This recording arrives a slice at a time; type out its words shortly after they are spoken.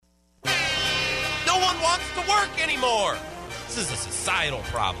wants to work anymore. This is a societal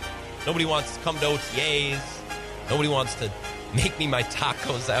problem. Nobody wants to come to OTAs. Nobody wants to make me my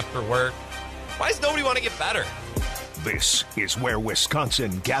tacos after work. Why does nobody want to get better? This is where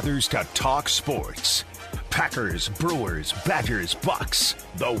Wisconsin gathers to talk sports. Packers, Brewers, Badgers, Bucks.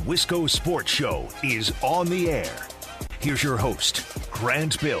 The Wisco Sports Show is on the air. Here's your host,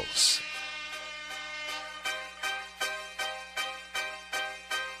 Grant Bills.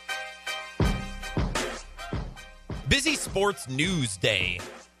 Busy sports news day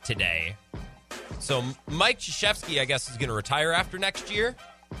today. So Mike Krzyzewski, I guess, is going to retire after next year.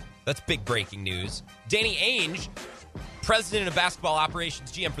 That's big breaking news. Danny Ainge, president of basketball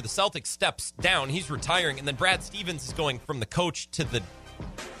operations, GM for the Celtics, steps down. He's retiring. And then Brad Stevens is going from the coach to the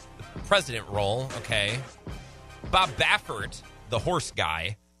president role. Okay. Bob Baffert, the horse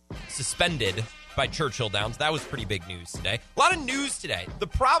guy, suspended by Churchill Downs. That was pretty big news today. A lot of news today. The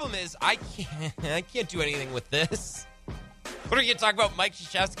problem is I can't do anything with this. What are you going to talk about Mike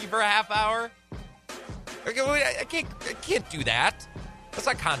Krzyzewski for a half hour? I can't do that. That's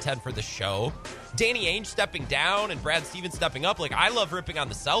not content for the show. Danny Ainge stepping down and Brad Stevens stepping up. Like, I love ripping on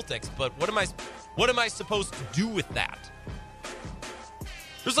the Celtics, but what am I supposed to do with that?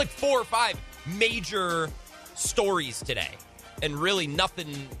 There's like 4 or 5 major stories today, and really nothing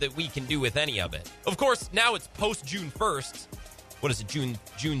that we can do with any of it. Of course, now it's post June 1st. What is it, June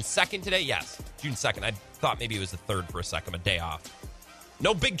 2nd today? Yes, June 2nd. I thought maybe it was the 3rd for a second, a day off.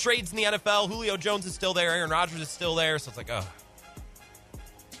 No big trades in the NFL. Julio Jones is still there. Aaron Rodgers is still there. So it's like, oh.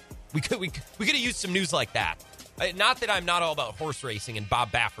 We could have used some news like that. Not that I'm not all about horse racing and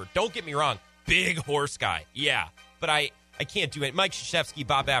Bob Baffert. Don't get me wrong. Big horse guy. Yeah. But I can't do it. Mike Krzyzewski,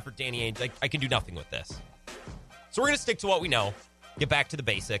 Bob Baffert, Danny Ainge, I can do nothing with this. So we're going to stick to what we know. Get back to the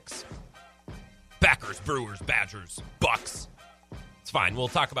basics. Packers, Brewers, Badgers, Bucks. It's fine. We'll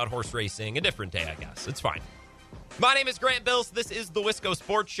talk about horse racing a different day, I guess. It's fine. My name is Grant Bills. This is the Wisco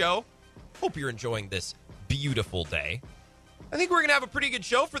Sports Show. Hope you're enjoying this beautiful day. I think we're going to have a pretty good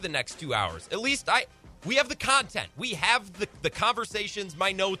show for the next 2 hours. At least we have the content. We have the conversations.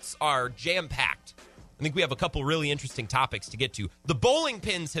 My notes are jam-packed. I think we have a couple really interesting topics to get to. The bowling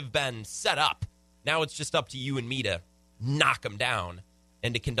pins have been set up. Now it's just up to you and me to knock them down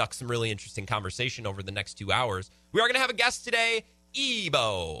and to conduct some really interesting conversation over the next 2 hours. We are going to have a guest today,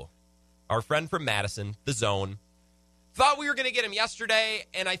 Ebo, our friend from Madison, the Zone. Thought we were going to get him yesterday,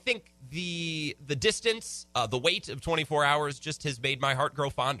 and I think the distance, the wait of 24 hours just has made my heart grow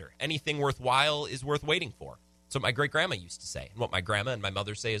fonder. Anything worthwhile is worth waiting for. That's what my great-grandma used to say, and what my grandma and my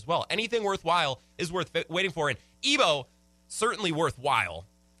mother say as well. Anything worthwhile is worth waiting for, and Ebo, certainly worthwhile,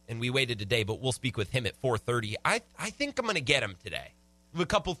 and we waited a day, but we'll speak with him at 4:30. I think I'm going to get him today. With a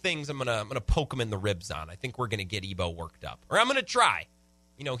couple things I'm gonna poke him in the ribs on. I think we're going to get Ebo worked up, or I'm going to try.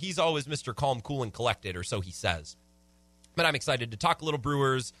 You know, he's always Mr. Calm, Cool, and Collected, or so he says. But I'm excited to talk a little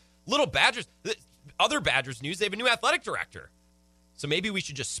Brewers, little Badgers. Other Badgers news, they have a new athletic director. So maybe we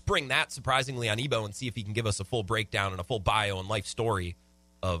should just spring that surprisingly on Ebo and see if he can give us a full breakdown and a full bio and life story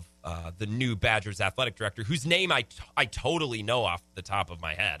of the new Badgers athletic director, whose name I totally know off the top of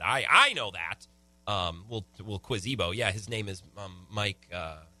my head. I know that. We'll quiz Ebo. Yeah, his name is Mike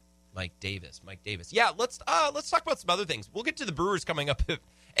Davis. Mike Davis. Yeah, let's talk about some other things. We'll get to the Brewers coming up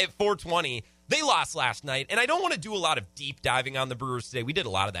at 4:20. They lost last night, and I don't want to do a lot of deep diving on the Brewers today. We did a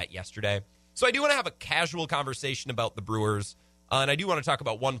lot of that yesterday. So I do want to have a casual conversation about the Brewers, and I do want to talk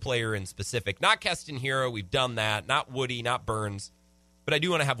about one player in specific. Not Keston Hero, we've done that. Not Woody, not Burns. But I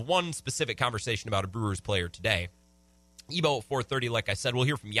do want to have one specific conversation about a Brewers player today. Ebo at 4:30, like I said. We'll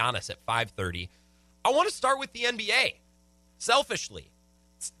hear from Giannis at 5:30. I want to start with the NBA, selfishly.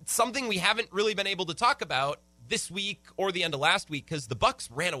 It's something we haven't really been able to talk about this week or the end of last week because the Bucks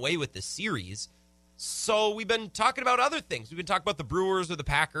ran away with this series. So we've been talking about other things. We've been talking about the Brewers or the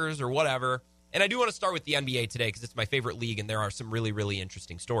Packers or whatever. And I do want to start with the NBA today because it's my favorite league and there are some really, really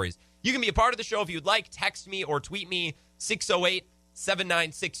interesting stories. You can be a part of the show if you'd like. Text me or tweet me,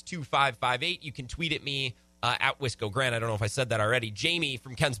 608-796-2558. You can tweet at me at Wisco Grant. I don't know if I said that already. Jamie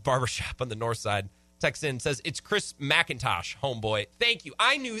from Ken's Barbershop on the north side texts in, says, it's Chris McIntosh, homeboy. Thank you.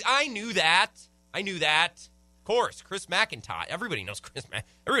 I knew that. Of course, Chris McIntosh. Everybody knows Chris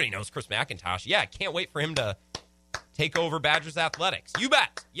McIntosh. Yeah, can't wait for him to take over Badgers athletics. You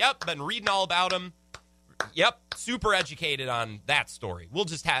bet. Yep, been reading all about him. Yep, super educated on that story. We'll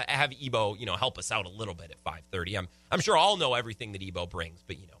just have Ebo, help us out a little bit at 5:30. I'm sure I'll know everything that Ebo brings,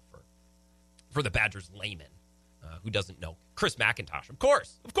 but for the Badgers layman who doesn't know Chris McIntosh, of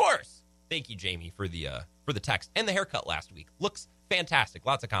course. Thank you, Jamie, for the text and the haircut last week. Looks fantastic.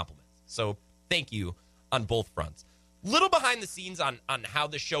 Lots of compliments. So thank you on both fronts. Little behind the scenes on how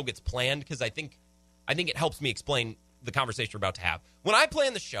the show gets planned, because I think I think it helps me explain the conversation we're about to have. When I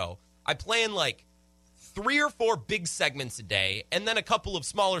plan the show, I plan like 3 or 4 big segments a day and then a couple of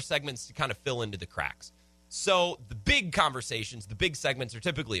smaller segments to kind of fill into the cracks. So the big conversations, the big segments are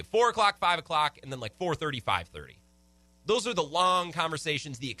typically at 4 o'clock, 5 o'clock, and then like 4:30, 5:30. Those are the long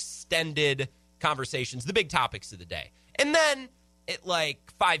conversations, the extended conversations, the big topics of the day. And then at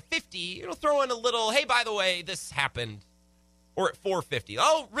like 5:50, throw in a little, hey, by the way, this happened. Or at 4:50.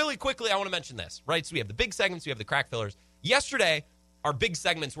 Oh, really quickly, I want to mention this, right? So we have the big segments, we have the crack fillers. Yesterday, our big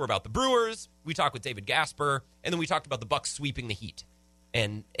segments were about the Brewers. We talked with David Gasper, and then we talked about the Bucks sweeping the Heat.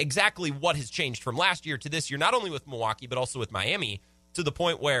 And exactly what has changed from last year to this year, not only with Milwaukee, but also with Miami, to the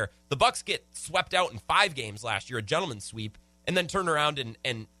point where the Bucks get swept out in 5 games last year, a gentleman's sweep, and then turn around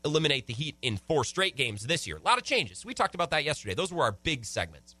and eliminate the Heat in 4 straight games this year. A lot of changes. We talked about that yesterday. Those were our big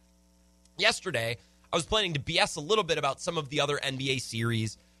segments. Yesterday, I was planning to BS a little bit about some of the other NBA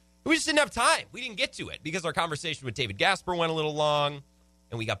series. We just didn't have time. We didn't get to it because our conversation with David Gasper went a little long,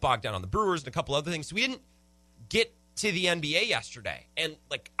 and we got bogged down on the Brewers and a couple other things. So we didn't get to the NBA yesterday. And,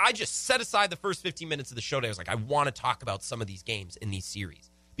 I just set aside the first 15 minutes of the show today. I was like, I want to talk about some of these games in these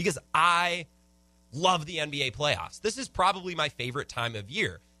series because I love the NBA playoffs. This is probably my favorite time of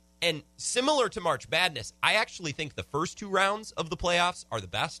year. And similar to March Madness, I actually think the first 2 rounds of the playoffs are the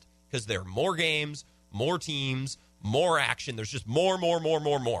best because there are more games, more teams, more action. There's just more.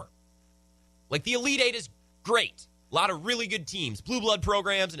 Like the Elite Eight is great. A lot of really good teams, blue blood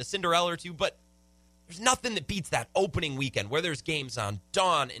programs and a Cinderella or 2, but there's nothing that beats that opening weekend where there's games on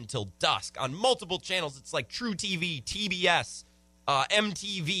dawn until dusk on multiple channels. It's like True TV, TBS,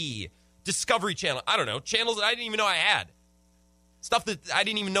 MTV, Discovery Channel. I don't know, channels that I didn't even know I had. Stuff that I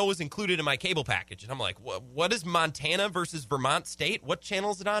didn't even know was included in my cable package. And I'm like, what is Montana versus Vermont State? What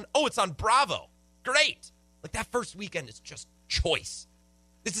channel is it on? Oh, it's on Bravo. Great. Like that first weekend is just choice.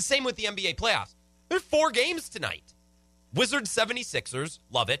 It's the same with the NBA playoffs. There's 4 games tonight. Wizards 76ers.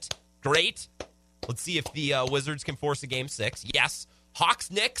 Love it. Great. Let's see if the Wizards can force a game 6. Yes. Hawks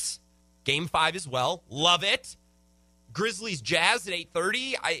Knicks. Game 5 as well. Love it. Grizzlies Jazz at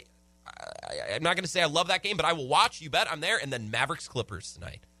 8:30. I'm not going to say I love that game, but I will watch. You bet I'm there. And then Mavericks Clippers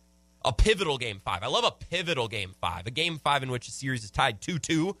tonight. A pivotal game 5. I love a pivotal game 5. A game 5 in which a series is tied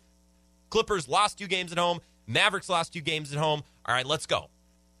 2-2. Clippers lost 2 games at home. Mavericks lost 2 games at home. All right, let's go.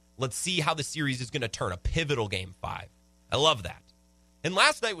 Let's see how the series is going to turn. A pivotal game 5. I love that. And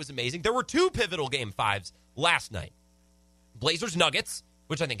last night was amazing. There were 2 pivotal game 5s last night. Blazers Nuggets,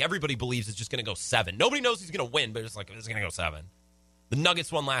 which I think everybody believes is just going to go 7. Nobody knows who's going to win, but it's like, it's going to go 7. The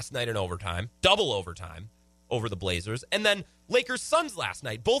Nuggets won last night in overtime. Double overtime over the Blazers. And then Lakers Suns last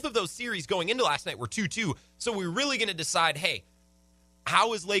night. Both of those series going into last night were 2-2. So we're really going to decide, hey,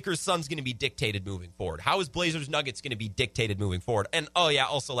 how is Lakers Suns going to be dictated moving forward? How is Blazers Nuggets going to be dictated moving forward? And, oh, yeah,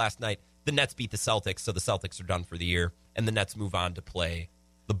 also last night, the Nets beat the Celtics, so the Celtics are done for the year, and the Nets move on to play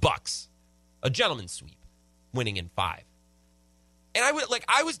the Bucks. A gentleman's sweep, winning in 5. And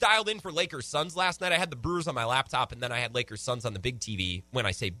I was dialed in for Lakers Suns last night. I had the Brewers on my laptop, and then I had Lakers Suns on the big TV. When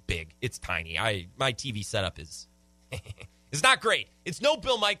I say big, it's tiny. My TV setup is it's not great. It's no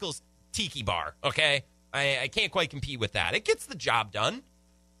Bill Michaels tiki bar, okay? I can't quite compete with that. It gets the job done.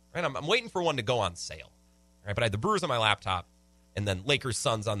 Right? I'm waiting for one to go on sale. Right? But I had the Brewers on my laptop, and then Lakers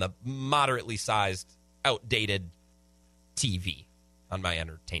Suns on the moderately sized, outdated TV on my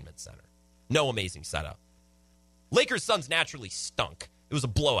entertainment center. No amazing setup. Lakers Suns naturally stunk. It was a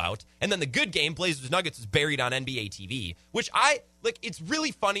blowout. And then the good game, Blazers Nuggets, is buried on NBA TV, which it's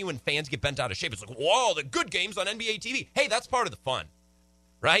really funny when fans get bent out of shape. It's like, whoa, the good game's on NBA TV. Hey, that's part of the fun.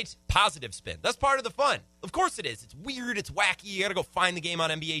 Right? Positive spin. That's part of the fun. Of course it is. It's weird. It's wacky. You got to go find the game on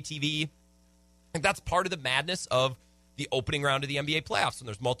NBA TV. And that's part of the madness of the opening round of the NBA playoffs when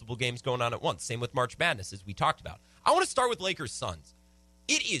there's multiple games going on at once. Same with March Madness, as we talked about. I want to start with Lakers Suns.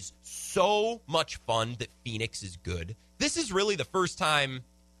 It is so much fun that Phoenix is good. This is really the first time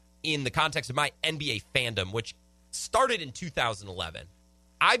in the context of my NBA fandom, which started in 2011.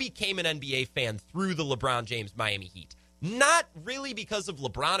 I became an NBA fan through the LeBron James Miami Heat. Not really because of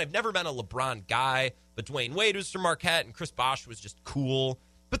LeBron. I've never been a LeBron guy, but Dwayne Wade was from Marquette and Chris Bosh was just cool.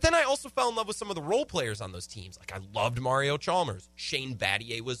 But then I also fell in love with some of the role players on those teams. Like I loved Mario Chalmers. Shane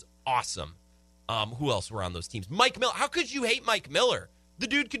Battier was awesome. Who else were on those teams? Mike Miller. How could you hate Mike Miller? The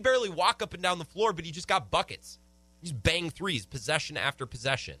dude could barely walk up and down the floor, but he just got buckets. He's banged threes, possession after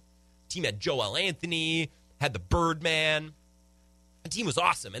possession. Team had Joel Anthony, had the Birdman. The team was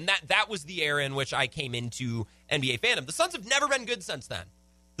awesome, and that was the era in which I came into NBA fandom. The Suns have never been good since then.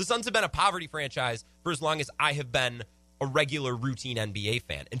 The Suns have been a poverty franchise for as long as I have been a regular routine NBA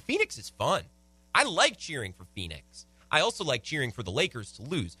fan. And Phoenix is fun. I like cheering for Phoenix. I also like cheering for the Lakers to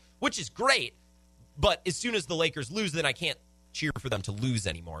lose, which is great. But as soon as the Lakers lose, then I can't cheer for them to lose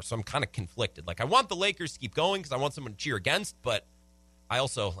anymore. So I'm kind of conflicted. Like, I want the Lakers to keep going because I want someone to cheer against, but I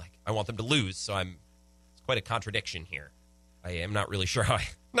also, I want them to lose. So it's quite a contradiction here. I am not really sure how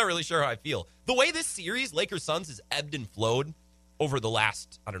I feel. The way this series, Lakers-Suns, has ebbed and flowed over the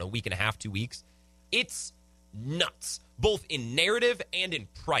last, week and a half, 2 weeks, it's nuts, both in narrative and in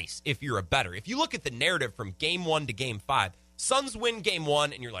price, if you're a bettor. If you look at the narrative from Game 1 to Game 5, Suns win Game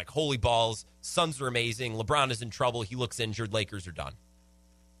 1, and you're like, holy balls, Suns are amazing, LeBron is in trouble, he looks injured, Lakers are done.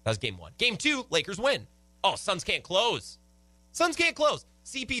 That was Game 1. Game 2, Lakers win. Oh, Suns can't close.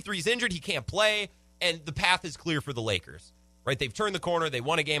 CP3's injured, he can't play, and the path is clear for the Lakers. Right? They've turned the corner, they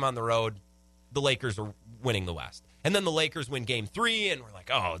won a game on the road, the Lakers are winning the West. And then the Lakers win Game 3, and we're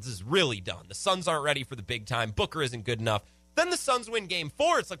like, oh, this is really done. The Suns aren't ready for the big time. Booker isn't good enough. Then the Suns win Game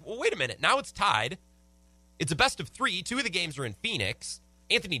 4. It's like, well, wait a minute. Now it's tied. It's a best of 3. 2 of the games are in Phoenix.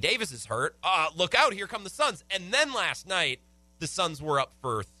 Anthony Davis is hurt. Look out. Here come the Suns. And then last night, the Suns were up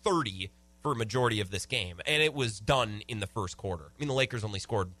for 30 for a majority of this game. And it was done in the first quarter. The Lakers only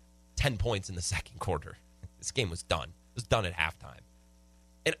scored 10 points in the second quarter. This game was done. It was done at halftime.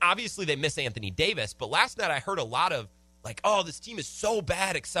 And obviously they miss Anthony Davis, but last night I heard a lot of, this team is so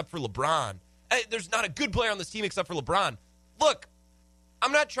bad except for LeBron. There's not a good player on this team except for LeBron. Look,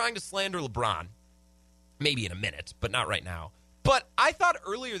 I'm not trying to slander LeBron. Maybe in a minute, but not right now. But I thought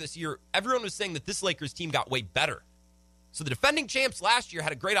earlier this year, everyone was saying that this Lakers team got way better. So the defending champs last year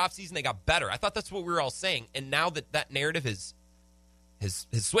had a great offseason. They got better. I thought that's what we were all saying. And now that narrative has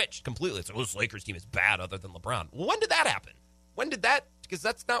switched completely. So this Lakers team is bad other than LeBron. Well, when did that happen? Because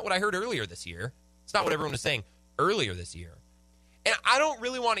that's not what I heard earlier this year. It's not what everyone was saying earlier this year. And I don't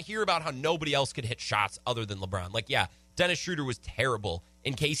really want to hear about how nobody else could hit shots other than LeBron. Dennis Schroeder was terrible,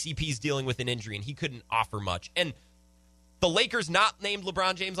 and KCP's dealing with an injury, and he couldn't offer much. And the Lakers not named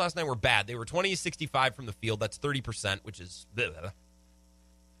LeBron James last night were bad. They were 20-65 from the field. That's 30%, which is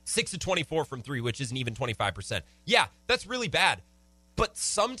 6-24 from 3, which isn't even 25%. Yeah, that's really bad. But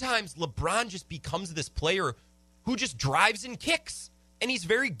sometimes LeBron just becomes this player who just drives and kicks. And he's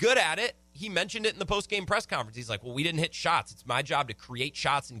very good at it. He mentioned it in the post-game press conference. He's like, well, we didn't hit shots. It's my job to create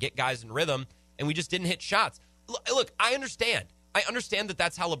shots and get guys in rhythm, and we just didn't hit shots. Look, I understand. I understand that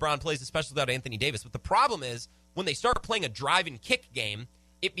that's how LeBron plays, especially without Anthony Davis. But the problem is, when they start playing a drive and kick game,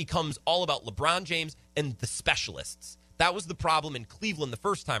 it becomes all about LeBron James and the specialists. That was the problem in Cleveland the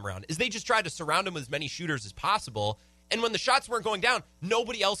first time around, is they just tried to surround him with as many shooters as possible. And when the shots weren't going down,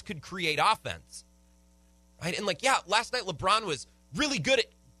 nobody else could create offense. Right? And last night LeBron was really good at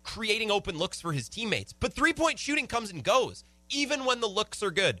creating open looks for his teammates. But three-point shooting comes and goes, even when the looks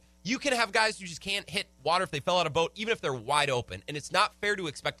are good. You can have guys who just can't hit water if they fell out of a boat, even if they're wide open. And it's not fair to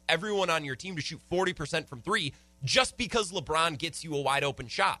expect everyone on your team to shoot 40% from 3 just because LeBron gets you a wide open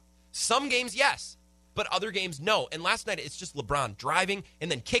shot. Some games, yes, but other games, no. And last night, it's just LeBron driving and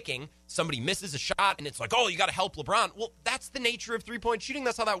then kicking. Somebody misses a shot, and it's like, oh, you got to help LeBron. Well, that's the nature of three-point shooting.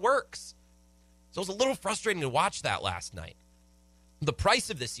 That's how that works. So it was a little frustrating to watch that last night. The price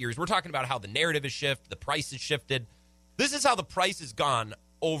of this series, we're talking about how the narrative has shifted, the price has shifted. This is how the price has gone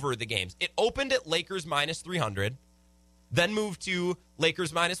over the games. It opened at Lakers minus 300, then moved to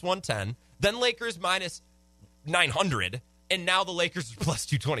Lakers minus 110, then Lakers minus 900, and now the Lakers are plus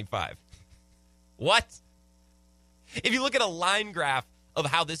 225. What? If you look at a line graph of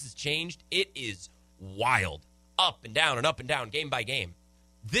how this has changed, it is wild. Up and down, game by game.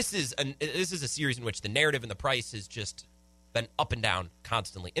 This is a series in which the narrative and the price has just been up and down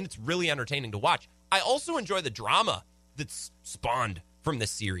constantly, and it's really entertaining to watch. I also enjoy the drama that's spawned from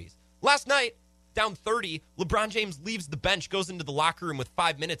this series. Last night, down 30, LeBron James leaves the bench, goes into the locker room with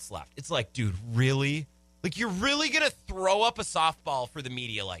 5 minutes left. It's like, dude, really? You're really going to throw up a softball for the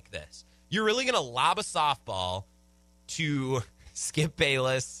media like this? You're really going to lob a softball to Skip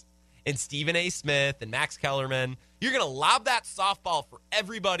Bayless and Stephen A. Smith and Max Kellerman? You're going to lob that softball for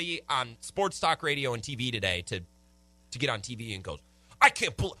everybody on sports talk radio and TV today to get on TV and goes, I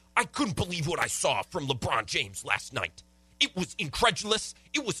couldn't believe what I saw from LeBron James last night. It was incredulous.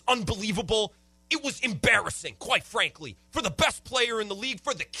 It was unbelievable. It was embarrassing, quite frankly, for the best player in the league,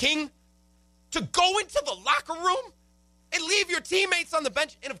 for the king, to go into the locker room and leave your teammates on the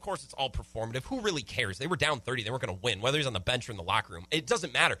bench. And, of course, it's all performative. Who really cares? They were down 30. They weren't going to win, whether he's on the bench or in the locker room. It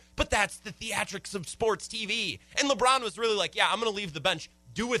doesn't matter. But that's the theatrics of sports TV. And LeBron was really like, yeah, I'm going to leave the bench.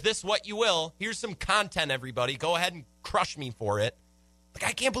 Do with this what you will. Here's some content, everybody. Go ahead and crush me for it.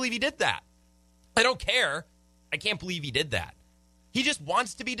 I can't believe he did that. I don't care. I can't believe he did that. He just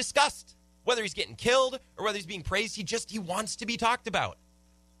wants to be discussed. Whether he's getting killed or whether he's being praised, he wants to be talked about.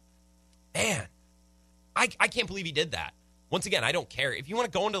 Man, I can't believe he did that. Once again, I don't care. If you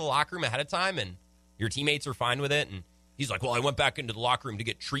want to go into the locker room ahead of time and Your teammates are fine with it. And he's like, well, I went back into the locker room to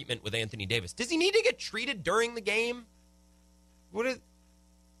get treatment with Anthony Davis. Does he need to get treated during the game?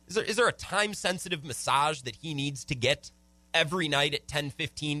 Is there a time-sensitive massage that he needs to get every night at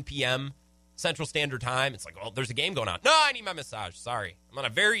 10:15 p.m. Central Standard Time? It's like, well, there's a game going on. No, I need my massage. Sorry. I'm on a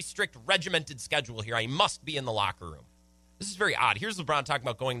very strict, regimented schedule here. I must be in the locker room. This is very odd. Here's LeBron talking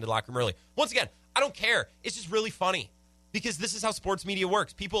about going into the locker room early. Once again, I don't care. It's just really funny because this is how sports media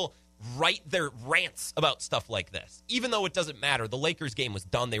works. People write their rants about stuff like this, even though it doesn't matter. The Lakers game was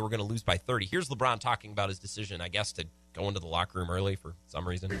done. They were going to lose by 30. Here's LeBron talking about his decision, I guess, to go into the locker room early for some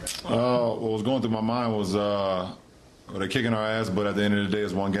reason. What was going through my mind was they're kicking our ass, but at the end of the day,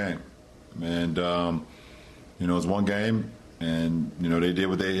 it's one game. And, it's one game, and, they did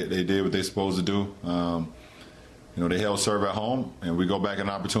what they're supposed to do. They held serve at home, and we go back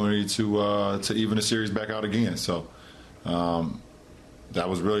an opportunity to even the series back out again. So that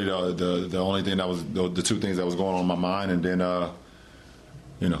was really the only thing that was the two things that was going on in my mind. And then,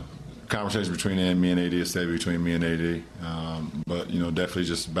 conversation between me and AD, stayed between me and AD. But, definitely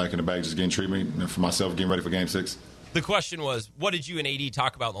just back in the bag, just getting treatment and for myself, getting ready for Game 6. The question was, what did you and AD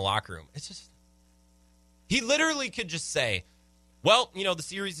talk about in the locker room? It's just, he literally could just say, well, the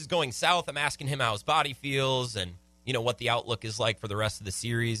series is going south. I'm asking him how his body feels and, what the outlook is like for the rest of the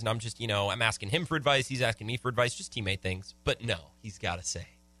series. And I'm just, I'm asking him for advice. He's asking me for advice, just teammate things. But no, he's got to say,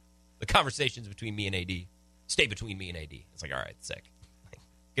 the conversations between me and AD stay between me and AD. It's like, all right, sick.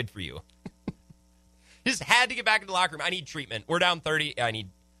 Good for you. Just had to get back in the locker room. I need treatment. We're down 30. I need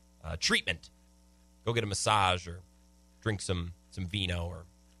treatment. Go get a massage or drink some vino or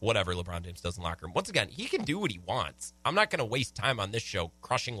whatever LeBron James does in the locker room. Once again, he can do what he wants. I'm not going to waste time on this show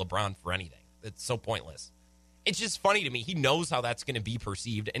crushing LeBron for anything. It's so pointless. It's just funny to me. He knows how that's going to be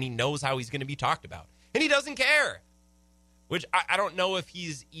perceived, and he knows how he's going to be talked about. And he doesn't care. Which I don't know if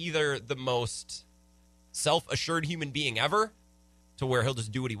he's either the most self-assured human being ever, to where he'll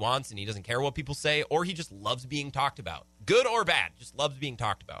just do what he wants and he doesn't care what people say, or he just loves being talked about. Good or bad, just loves being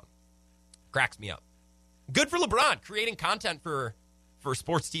talked about. Cracks me up. Good for LeBron, creating content for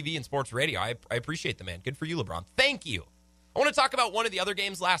sports TV and sports radio. I appreciate the man. Good for you, LeBron. Thank you. I want to talk about one of the other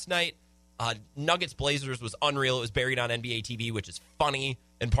games last night. Nuggets-Blazers was unreal. It was buried on NBA TV, which is funny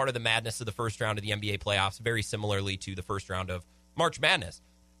and part of the madness of the first round of the NBA playoffs, very similarly to the first round of March Madness.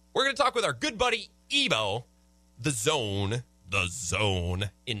 We're going to talk with our good buddy, Ebo, the Zone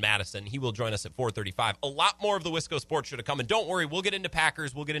in Madison. He will join us at 4:35. A lot more of the Wisco Sports Show to come. And don't worry, we'll get into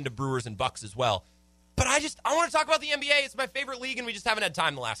Packers, we'll get into Brewers and Bucks as well. But I want to talk about the NBA. It's my favorite league, and we just haven't had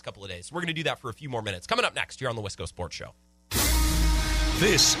time the last couple of days. So we're going to do that for a few more minutes. Coming up next here on the Wisco Sports Show.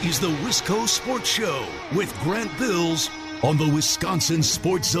 This is the Wisco Sports Show with Grant Bills on the Wisconsin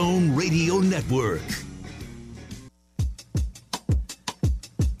Sports Zone Radio Network.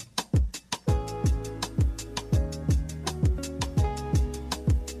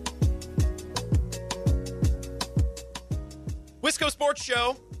 Wisco Sports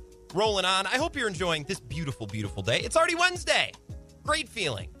Show, rolling on. I hope you're enjoying this beautiful, beautiful day. It's already Wednesday. Great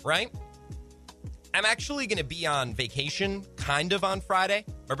feeling, right? I'm actually going to be on vacation, kind of, on Friday.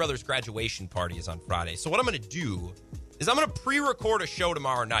 My brother's graduation party is on Friday. So what I'm going to do is I'm going to pre-record a show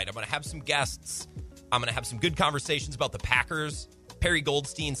tomorrow night. I'm going to have some guests. I'm going to have some good conversations about the Packers. Perry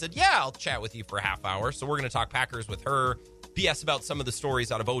Goldstein said, yeah, I'll chat with you for a half hour. So we're going to talk Packers with her. PS about some of the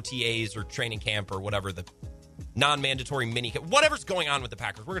stories out of OTAs or training camp or whatever, the non-mandatory mini, whatever's going on with the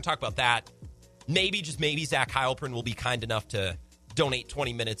Packers. We're going to talk about that. Maybe, just maybe, Zach Heilprin will be kind enough to donate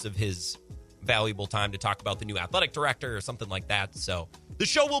 20 minutes of his valuable time to talk about the new athletic director or something like that. So the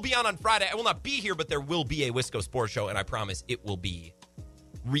show will be on Friday. I will not be here, but there will be a Wisco Sports Show, and I promise it will be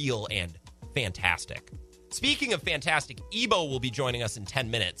real and fantastic. Speaking of fantastic, Ebo will be joining us in 10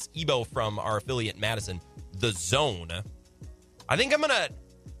 minutes. Ebo from our affiliate in Madison, The Zone. I think I'm gonna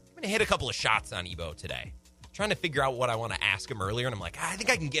hit a couple of shots on Ebo today. Trying to figure out what I want to ask him earlier, and I'm like, I think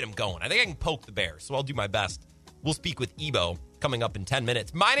I can get him going. I think I can poke the bear, so I'll do my best. We'll speak with Ebo coming up in 10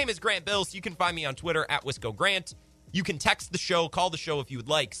 minutes. My name is Grant Bills. You can find me on Twitter at Wisco Grant. You can text the show, call the show if you would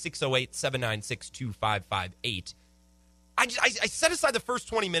like, 608-796-2558. I set aside the first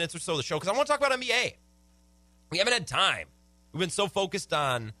 20 minutes or so of the show because I want to talk about NBA. We haven't had time. We've been so focused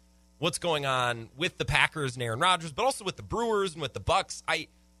on what's going on with the Packers and Aaron Rodgers, but also with the Brewers and with the Bucks. I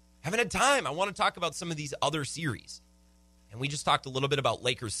haven't had time. I want to talk about some of these other series. And we just talked a little bit about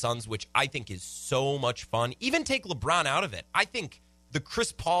Lakers-Suns, which I think is so much fun. Even take LeBron out of it. I think the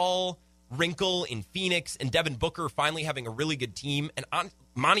Chris Paul wrinkle in Phoenix and Devin Booker finally having a really good team and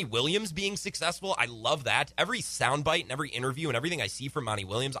Monty Williams being successful, I love that. Every soundbite and every interview and everything I see from Monty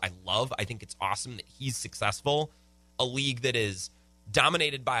Williams, I love. I think it's awesome that he's successful. A league that is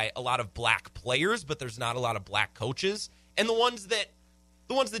dominated by a lot of black players, but there's not a lot of black coaches. And the ones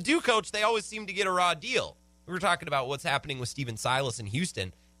that do coach, they always seem to get a raw deal. We were talking about what's happening with Steven Silas in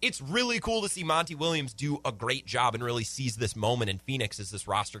Houston. It's really cool to see Monty Williams do a great job and really seize this moment in Phoenix as this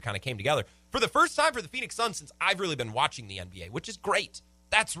roster kind of came together. For the first time for the Phoenix Suns since I've really been watching the NBA, which is great.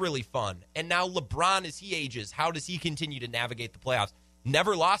 That's really fun. And now LeBron, as he ages, how does he continue to navigate the playoffs?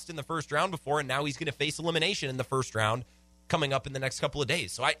 Never lost in the first round before, and now he's going to face elimination in the first round coming up in the next couple of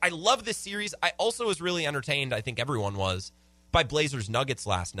days. So I love this series. I also was really entertained, I think everyone was, by Blazers Nuggets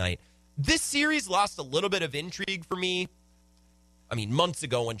last night. This series lost a little bit of intrigue for me, months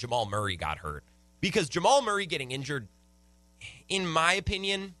ago when Jamal Murray got hurt. Because Jamal Murray getting injured, in my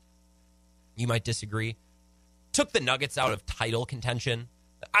opinion, you might disagree, took the Nuggets out of title contention.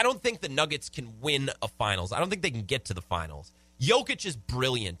 I don't think the Nuggets can win a finals. I don't think they can get to the finals. Jokic is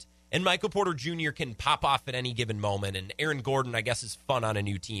brilliant, and Michael Porter Jr. can pop off at any given moment, and Aaron Gordon, I guess, is fun on a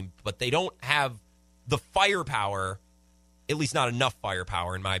new team, but they don't have the firepower, at least not enough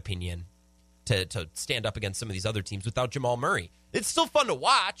firepower, in my opinion, to stand up against some of these other teams without Jamal Murray. It's still fun to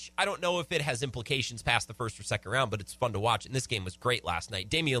watch. I don't know if it has implications past the first or second round, but it's fun to watch, and this game was great last night.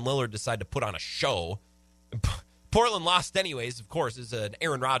 Damian Lillard decided to put on a show. Portland lost anyways, of course. It's an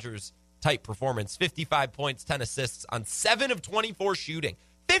Aaron Rodgers-type performance. 55 points, 10 assists on 7 of 24 shooting.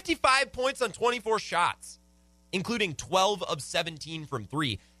 55 points on 24 shots, including 12 of 17 from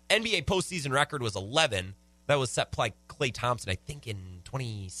 3. NBA postseason record was 11. That was set by Klay Thompson, I think, in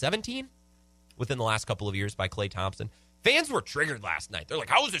 2017, within the last couple of years by Klay Thompson. Fans were triggered last night. They're like,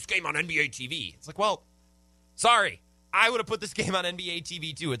 how is this game on NBA TV? It's like, well, sorry. I would have put this game on NBA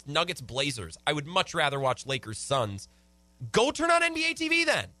TV, too. It's Nuggets-Blazers. I would much rather watch Lakers-Suns. Go turn on NBA TV,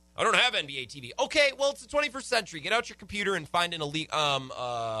 then. I don't have NBA TV. Okay, well, it's the 21st century. Get out your computer and find an elite,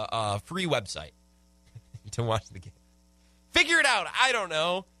 free website to watch the game. Figure it out. I don't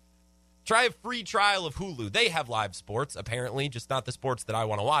know. Try a free trial of Hulu. They have live sports, apparently. Just not the sports that I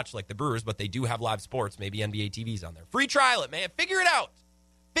want to watch, like the Brewers, but they do have live sports. Maybe NBA TV's on there. Free trial it, man. Figure it out.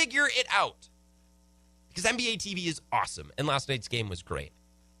 Figure it out. Because NBA TV is awesome, and last night's game was great.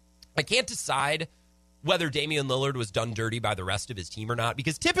 I can't decide whether Damian Lillard was done dirty by the rest of his team or not,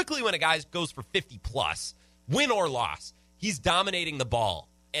 because typically when a guy goes for 50-plus, win or loss, he's dominating the ball.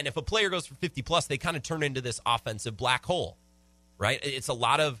 And if a player goes for 50-plus, they kind of turn into this offensive black hole, right? It's a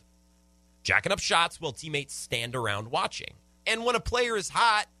lot of jacking up shots while teammates stand around watching. And when a player is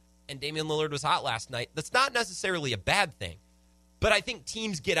hot, and Damian Lillard was hot last night, that's not necessarily a bad thing. But I think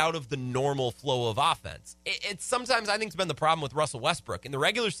teams get out of the normal flow of offense. It's sometimes, I think, it's been the problem with Russell Westbrook. In the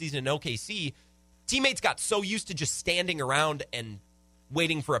regular season in OKC, teammates got so used to just standing around and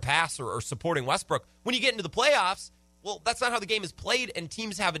waiting for a pass or supporting Westbrook. When you get into the playoffs, well, that's not how the game is played, and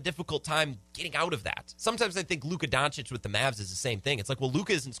teams have a difficult time getting out of that. Sometimes I think Luka Doncic with the Mavs is the same thing. It's like, well,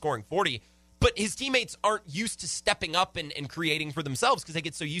 Luka isn't scoring 40, but his teammates aren't used to stepping up and creating for themselves because they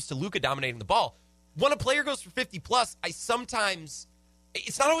get so used to Luka dominating the ball. When a player goes for 50-plus,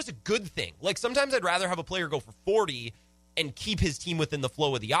 it's not always a good thing. Like, sometimes I'd rather have a player go for 40 and keep his team within the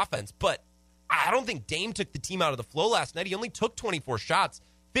flow of the offense. But I don't think Dame took the team out of the flow last night. He only took 24 shots.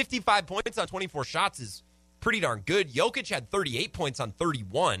 55 points on 24 shots is pretty darn good. Jokic had 38 points on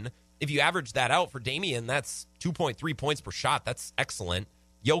 31. If you average that out for Damian, that's 2.3 points per shot. That's excellent.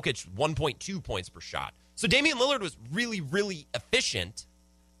 Jokic, 1.2 points per shot. So Damian Lillard was really, really efficient.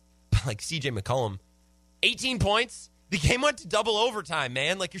 Like CJ McCollum, 18 points. The game went to double overtime,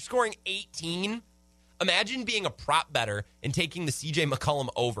 man. Like, you're scoring 18. Imagine being a prop bettor and taking the CJ McCollum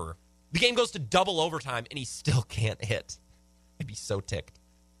over. The game goes to double overtime, and he still can't hit. I'd be so ticked.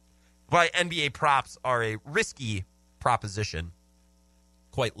 Why NBA props are a risky proposition,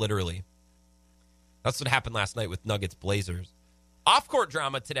 quite literally. That's what happened last night with Nuggets Blazers. Off-court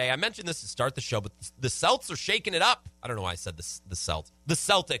drama today. I mentioned this to start the show, but the Celts are shaking it up. I don't know why I said the Celts. The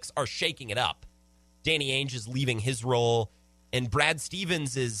Celtics are shaking it up. Danny Ainge is leaving his role, and Brad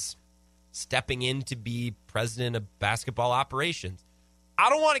Stevens is stepping in to be president of basketball operations. I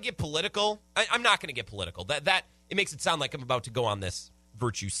don't want to get political. I'm not going to get political. That it makes it sound like I'm about to go on this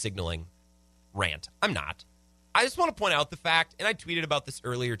virtue signaling rant. I'm not. I just want to point out the fact, and I tweeted about this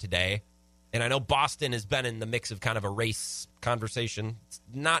earlier today, and I know Boston has been in the mix of kind of a race conversation. It's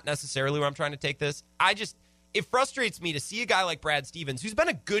not necessarily where I'm trying to take this. It frustrates me to see a guy like Brad Stevens, who's been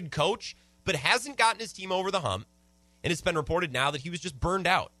a good coach, but hasn't gotten his team over the hump, and it's been reported now that he was just burned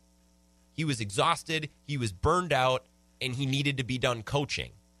out. He was exhausted, he was burned out, and he needed to be done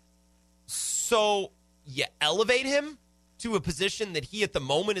coaching. So you elevate him to a position that he at the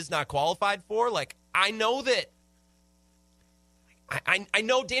moment is not qualified for? Like, I know that I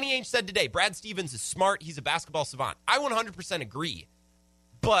know Danny Ainge said today, Brad Stevens is smart. He's a basketball savant. I 100% agree.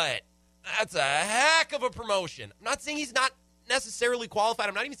 but that's a heck of a promotion. I'm not saying he's not necessarily qualified.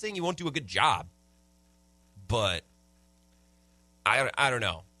 I'm not even saying he won't do a good job. But I don't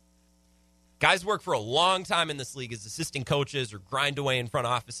know. Guys work for a long time in this league as assistant coaches or grind away in front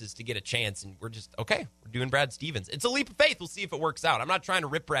offices to get a chance, and we're just, okay, we're doing Brad Stevens. It's a leap of faith. We'll see if it works out. I'm not trying to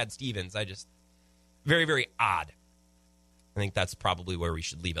rip Brad Stevens. Very, very odd. I think that's probably where we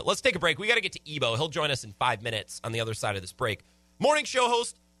should leave it. Let's take a break. We got to get to Ebo. He'll join us in 5 minutes on the other side of this break. Morning show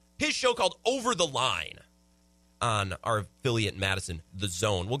host, his show called Over the Line on our affiliate in Madison, The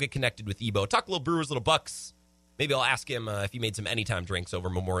Zone. We'll get connected with Ebo. Talk a little Brewers, little Bucks. Maybe I'll ask him if he made some anytime drinks over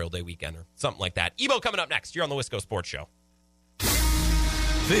Memorial Day weekend or something like that. Ebo coming up next. You're on the Wisco Sports Show.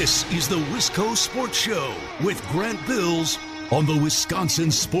 This is the Wisco Sports Show with Grant Bills on the Wisconsin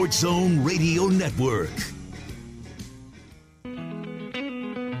Sports Zone Radio Network.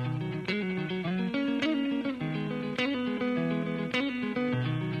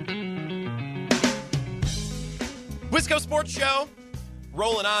 Wisco Sports Show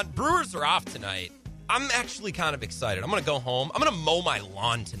rolling on. Brewers are off tonight. I'm actually kind of excited. I'm going to go home. I'm going to mow my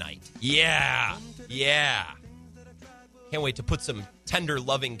lawn tonight. Yeah. Can't wait to put some tender,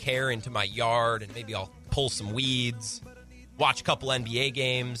 loving care into my yard, and maybe I'll pull some weeds, watch a couple NBA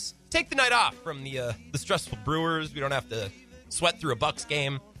games, take the night off from the stressful Brewers. We don't have to sweat through a Bucks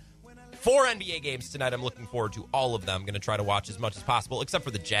game. 4 NBA games tonight. I'm looking forward to all of them. I'm going to try to watch as much as possible, except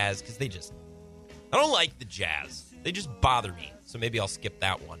for the Jazz, because I don't like the Jazz. They just bother me, so maybe I'll skip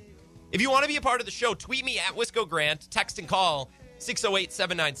that one. If you want to be a part of the show, tweet me at Wisco Grant, text and call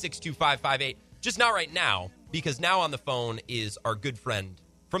 608-796-2558. Just not right now, because now on the phone is our good friend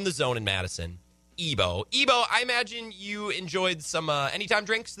from the Zone in Madison, Ebo. Ebo, I imagine you enjoyed some anytime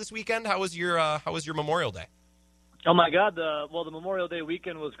drinks this weekend. How was your Memorial Day? Oh my God! The Memorial Day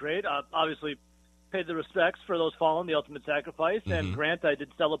weekend was great. Obviously, paid the respects for those fallen, the ultimate sacrifice. Mm-hmm. And Grant, I did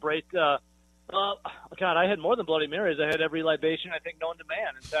celebrate. God, I had more than Bloody Marys. I had every libation I think known to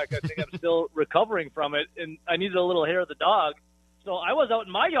man. In fact, I think I'm still recovering from it, and I needed a little hair of the dog. So I was out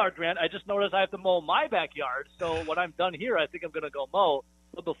in my yard, Grant. I just noticed I have to mow my backyard. So when I'm done here, I think I'm going to go mow.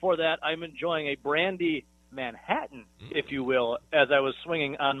 But before that, I'm enjoying a brandy Manhattan, if you will, as I was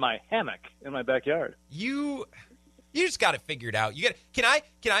swinging on my hammock in my backyard. You just got it figured out. Can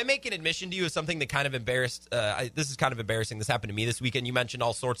I make an admission to you of something that kind of embarrassed? This is kind of embarrassing. This happened to me this weekend. You mentioned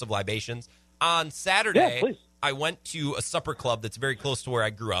all sorts of libations. On Saturday, I went to a supper club that's very close to where I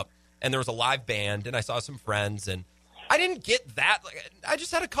grew up, and there was a live band, and I saw some friends, and I didn't get that. I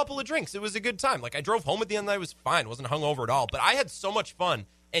just had a couple of drinks. It was a good time. I drove home at the end of the night. It was fine. Wasn't hungover at all, but I had so much fun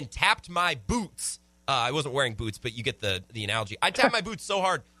and tapped my boots. I wasn't wearing boots, but you get the analogy. I tapped my boots so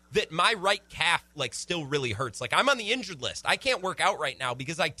hard that my right calf still really hurts. I'm on the injured list. I can't work out right now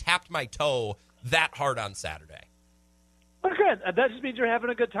because I tapped my toe that hard on Saturday. Okay, that just means you're having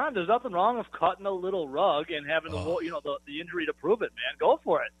a good time. There's nothing wrong with cutting a little rug and having the injury to prove it, man. Go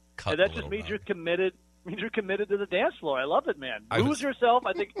for it. And that just means you're committed. You're committed to the dance floor. I love it, man. Lose yourself.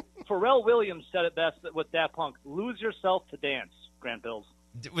 I think Pharrell Williams said it best with Daft Punk. Lose yourself to dance, Grant Bills.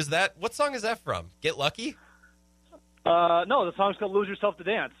 Was that what song is that from? Get Lucky? No, the song's called "Lose Yourself to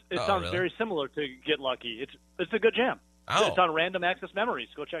Dance." It sounds really? very similar to "Get Lucky." It's a good jam. Oh. It's on Random Access Memories.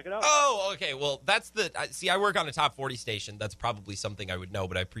 Go check it out. Oh, okay. Well, that's I work on a top 40 station. That's probably something I would know,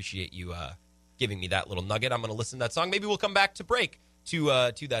 but I appreciate you giving me that little nugget. I'm going to listen to that song. Maybe we'll come back to break to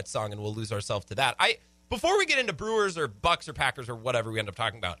that song, and we'll lose ourselves to that. Before we get into Brewers or Bucks or Packers or whatever we end up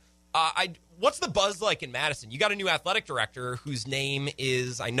talking about, what's the buzz like in Madison? You got a new athletic director whose name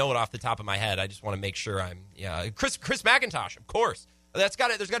is, I know it off the top of my head. I just want to make sure Chris McIntosh, of course. There's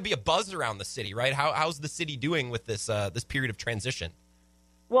got to be a buzz around the city, right? How's the city doing with this period of transition?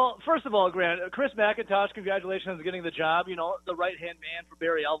 Well, first of all, Grant, Chris McIntosh, congratulations on getting the job. You know, the right-hand man for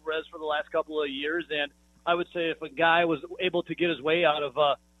Barry Alvarez for the last couple of years. And I would say if a guy was able to get his way out of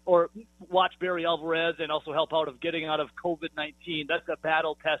or watch Barry Alvarez and also help out of getting out of COVID-19, that's a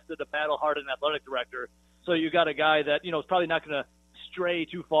battle-tested, a battle-hardened athletic director. So you got a guy that, is probably not going to stray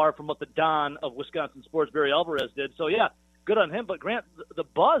too far from what the Don of Wisconsin sports, Barry Alvarez, did. So, yeah. Good on him, but Grant, the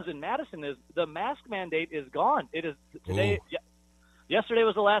buzz in Madison is the mask mandate is gone. It is today. Yesterday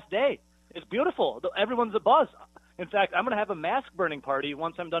was the last day. It's beautiful. Everyone's a buzz. In fact, I'm going to have a mask burning party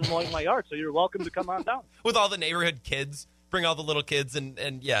once I'm done mowing my yard. So you're welcome to come on down with all the neighborhood kids. Bring all the little kids and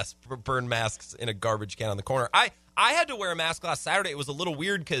yes, burn masks in a garbage can on the corner. I had to wear a mask last Saturday. It was a little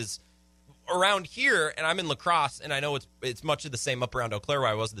weird because around here, and I'm in La Crosse, and I know it's much of the same up around Eau Claire where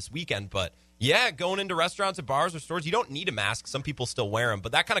I was this weekend, but. Yeah, going into restaurants or bars or stores, you don't need a mask. Some people still wear them,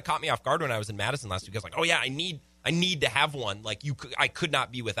 but that kind of caught me off guard when I was in Madison last week. I was like, oh yeah, I need to have one. I could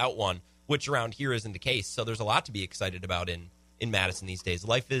not be without one, which around here isn't the case. So there's a lot to be excited about in in Madison these days.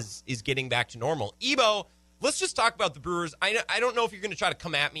 Life is getting back to normal. Ebo, let's just talk about the Brewers. I don't know if you're going to try to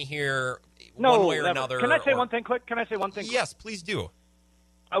come at me here one way or another. Can I say one thing quick? Yes, please do.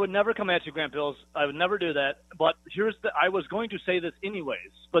 I would never come at you, Grant Bills. I would never do that. But I was going to say this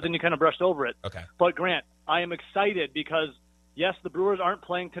anyways, but then you kind of brushed over it. Okay. But Grant, I am excited because, yes, the Brewers aren't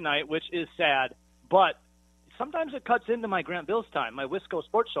playing tonight, which is sad, but sometimes it cuts into my Grant Bills time, my Wisco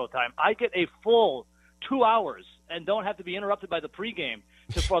Sports Show time. I get a full 2 hours and don't have to be interrupted by the pregame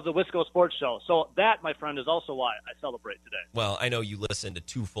for the Wisco Sports Show. So that, my friend, is also why I celebrate today. Well, I know you listen to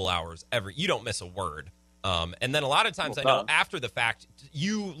 2 full hours you don't miss a word. And then a lot of times I know after the fact,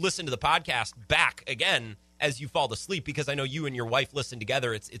 you listen to the podcast back again as you fall asleep because I know you and your wife listen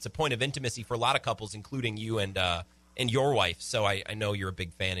together. It's a point of intimacy for a lot of couples, including you and your wife. So I know you're a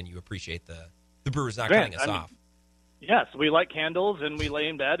big fan and you appreciate the Brewers not cutting us off. Yes, we light candles and we lay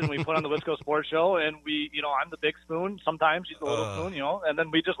in bed and we put on the Wisco Sports Show and I'm the big spoon. Sometimes she's the little spoon, and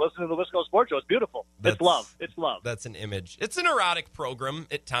then we just listen to the Wisco Sports Show. It's beautiful. It's love. It's love. That's an image. It's an erotic program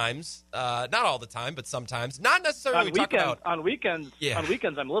at times. Not all the time, but sometimes. Not necessarily on weekends. Yeah. On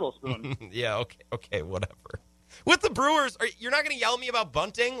weekends, I'm little spoon. Yeah. Okay. Whatever. With the Brewers, you're not going to yell at me about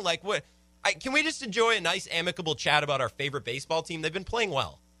bunting? Like what? Can we just enjoy a nice, amicable chat about our favorite baseball team? They've been playing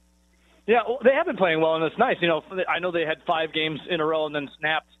well. Yeah, well, they have been playing well, and it's nice. I know they had 5 games in a row and then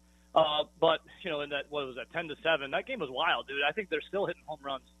snapped. But in that, what was that, 10-7? That game was wild, dude. I think they're still hitting home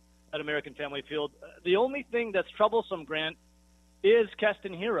runs at American Family Field. The only thing that's troublesome, Grant, is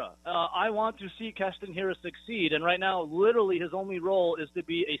Keston Hiura. I want to see Keston Hiura succeed, and right now, literally, his only role is to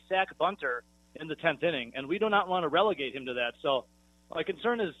be a sack bunter in the 10th inning, and we do not want to relegate him to that. So my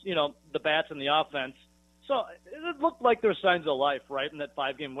concern is, the bats and the offense. So it looked like there's signs of life, right, in that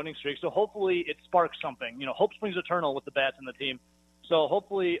 5-game winning streak. So hopefully it sparks something. Hope springs eternal with the bats and the team. So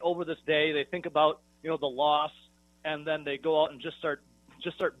hopefully over this day they think about, the loss, and then they go out and just start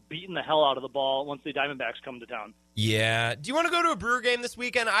beating the hell out of the ball once the Diamondbacks come to town. Yeah. Do you want to go to a Brewer game this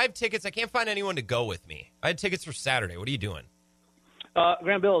weekend? I have tickets. I can't find anyone to go with me. I had tickets for Saturday. What are you doing?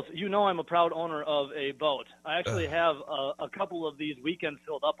 Grant Bills, I'm a proud owner of a boat. I actually have a couple of these weekends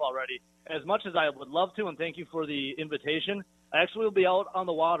filled up already. As much as I would love to, and thank you for the invitation, I actually will be out on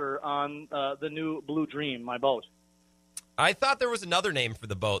the water on the new Blue Dream, my boat. I thought there was another name for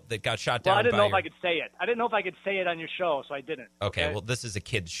the boat that got shot down. Well, I didn't know if I could say it. I didn't know if I could say it on your show, so I didn't. Okay, well, this is a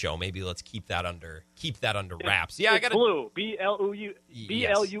kid's show. Maybe let's keep that under wraps. Yeah, it's Blue,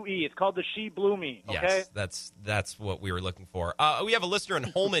 B-L-U-E. It's called the She Blew Me. Okay, yes, that's what we were looking for. We have a listener in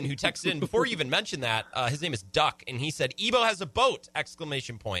Holman who texted in before you even mentioned that. His name is Duck, and he said Ebo has a boat! !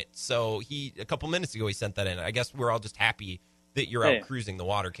 So a couple minutes ago he sent that in. I guess we're all just happy that you're out cruising the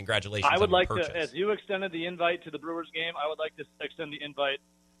water. Congratulations on your purchase. I would like to, as you extended the invite to the Brewers game, I would like to extend the invite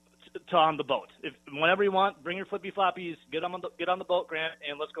to on the boat. Whenever you want, bring your flippy floppies, get on the boat, Grant,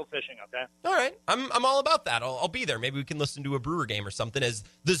 and let's go fishing. Okay. All right, I'm all about that. I'll be there. Maybe we can listen to a Brewer game or something. As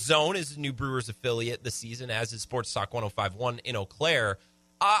the Zone is a new Brewers affiliate this season, as is Sports Talk 105.1 in Eau Claire.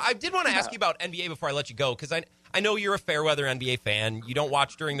 I did want to ask you about NBA before I let you go because I know you're a fair weather NBA fan. You don't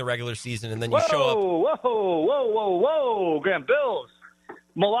watch during the regular season, and then you show up. Whoa, Grant Bills,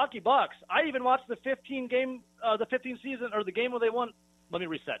 Milwaukee Bucks. I even watched the 15 season, or the game where they won. Let me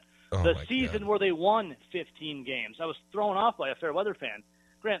reset. The season where they won 15 games. I was thrown off by a fair weather fan.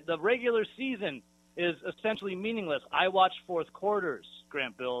 Grant, the regular season is essentially meaningless. I watch fourth quarters,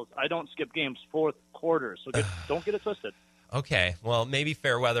 Grant Bills. I don't skip games, fourth quarters. So don't get it twisted. Okay, well, maybe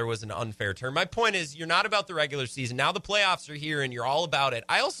fair weather was an unfair term. My point is you're not about the regular season. Now the playoffs are here, and you're all about it.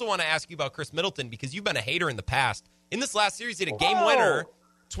 I also want to ask you about Chris Middleton because you've been a hater in the past. In this last series, he had a game winner,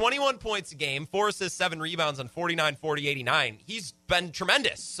 21 points a game, 4 assists, 7 rebounds on 49, 40, 89. He's been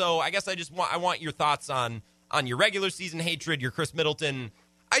tremendous. So I guess I want your thoughts on your regular season hatred, your Chris Middleton.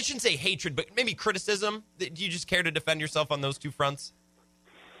 I shouldn't say hatred, but maybe criticism. Do you just care to defend yourself on those two fronts?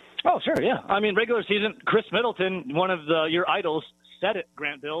 Oh, sure, yeah. I mean, regular season, Chris Middleton, one of your idols, said it,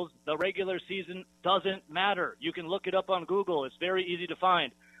 Grant Bills. The regular season doesn't matter. You can look it up on Google. It's very easy to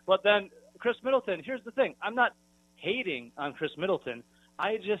find. But then Chris Middleton, here's the thing. I'm not hating on Chris Middleton.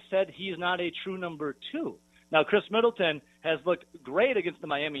 I just said he's not a true number 2. Now, Chris Middleton has looked great against the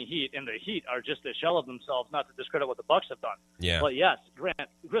Miami Heat, and the Heat are just a shell of themselves, not to discredit what the Bucks have done. Yeah. But, yes, Grant,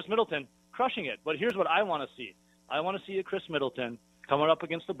 Chris Middleton crushing it. But here's what I want to see. I want to see a Chris Middleton coming up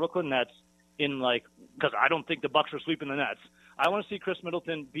against the Brooklyn Nets because I don't think the Bucks are sweeping the Nets. I want to see Chris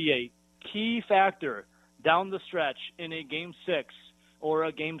Middleton be a key factor down the stretch in a Game 6 or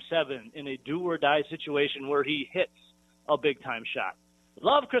a Game 7 in a do-or-die situation where he hits a big-time shot.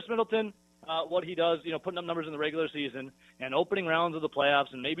 Love Chris Middleton, what he does, putting up numbers in the regular season and opening rounds of the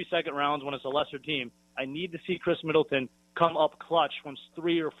playoffs and maybe second rounds when it's a lesser team. I need to see Chris Middleton come up clutch once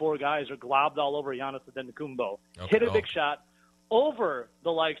 3 or 4 guys are globbed all over Giannis Antetokounmpo. Hit a big shot over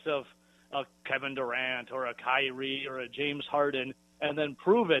the likes of Kevin Durant or a Kyrie or a James Harden, and then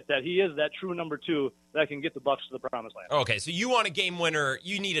prove it that he is that true number 2 that can get the Bucks to the promised land. Okay, so you want a game winner.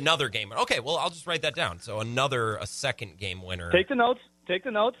 You need another game winner. Okay, well, I'll just write that down. So a second game winner. Take the notes. Take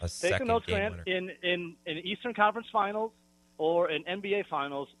the notes, Grant. In Eastern Conference Finals or in NBA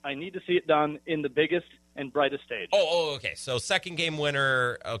Finals, I need to see it done in the biggest and brightest stage. Oh, okay. So second game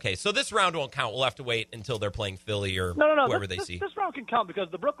winner. Okay, so this round won't count. We'll have to wait until they're playing Philly or whoever they see. This round can count because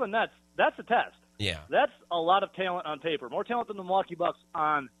the Brooklyn Nets, that's a test. Yeah. That's a lot of talent on paper. More talent than the Milwaukee Bucks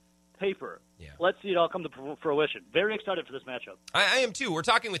on paper. Yeah. Let's see it all come to fruition. Very excited for this matchup. I am too. We're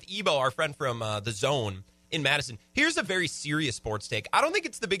talking with Ebo, our friend from The Zone in Madison. Here's a very serious sports take. I don't think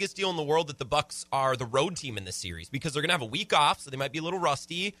it's the biggest deal in the world that the Bucks are the road team in this series because they're going to have a week off, so they might be a little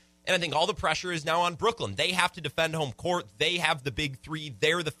rusty. And I think all the pressure is now on Brooklyn. They have to defend home court. They have the big 3.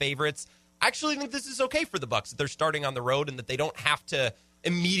 They're the favorites. I actually think this is okay for the Bucks that they're starting on the road and that they don't have to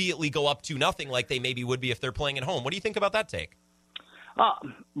immediately go up 2-0 like they maybe would be if they're playing at home. What do you think about that take?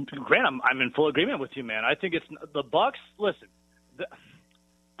 Grant, I'm in full agreement with you, man. I think it's the Bucks. Listen,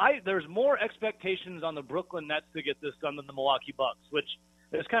 there's more expectations on the Brooklyn Nets to get this done than the Milwaukee Bucks, which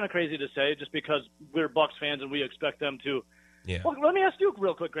is kind of crazy to say just because we're Bucks fans and we expect them to. Yeah. Well, let me ask you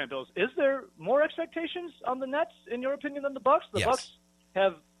real quick, Grant Bills. Is there more expectations on the Nets, in your opinion, than the Bucks? The Yes. Bucks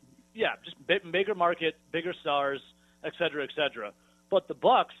have, just bigger market, bigger stars, et cetera, et cetera. But the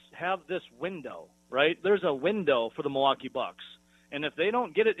Bucks have this window, right? There's a window for the Milwaukee Bucks. And if they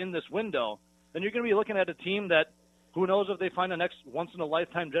don't get it in this window, then you're going to be looking at a team that who knows if they find the next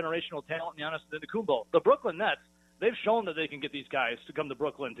once-in-a-lifetime generational talent in Giannis Antetokounmpo. The Brooklyn Nets, they've shown that they can get these guys to come to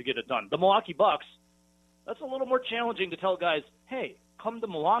Brooklyn to get it done. The Milwaukee Bucks, that's a little more challenging to tell guys, hey, come to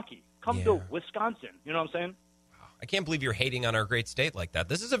Milwaukee. Come to Wisconsin. You know what I'm saying? I can't believe you're hating on our great state like that.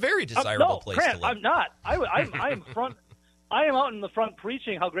 This is a very desirable place Grant, to live. I'm not. I am front. I am out in the front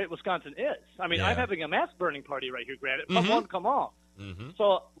preaching how great Wisconsin is. I mean, I'm having a mass burning party right here, Grant. Come on, come on. Mm-hmm.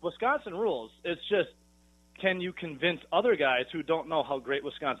 So Wisconsin rules. It's just, can you convince other guys who don't know how great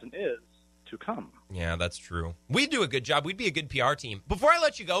Wisconsin is to come? Yeah, that's true. We'd do a good job. We'd be a good PR team. Before I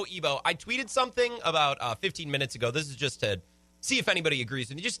let you go, Ebo, I tweeted something about 15 minutes ago. This is just to see if anybody agrees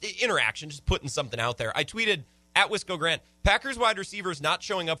with me. Just interaction, just putting something out there. I tweeted, at Wisco Grant, Packers wide receivers not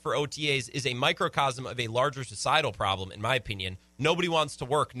showing up for OTAs is a microcosm of a larger societal problem, in my opinion. Nobody wants to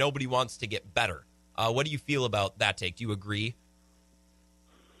work. Nobody wants to get better. What do you feel about that take? Do you agree?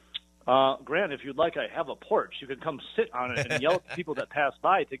 Grant, if you'd like, I have a porch. You could come sit on it and yell at the people that pass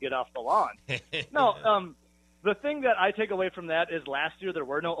by to get off the lawn. No, the thing that I take away from that is last year there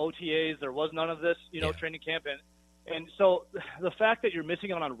were no OTAs. There was none of this, training camp. And so the fact that you're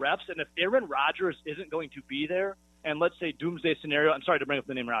missing out on reps, and if Aaron Rodgers isn't going to be there, and let's say doomsday scenario, I'm sorry to bring up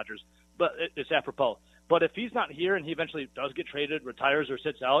the name Rodgers, but it's apropos. But if he's not here and he eventually does get traded, retires, or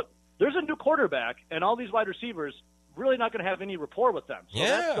sits out, there's a new quarterback, and all these wide receivers really not going to have any rapport with them. So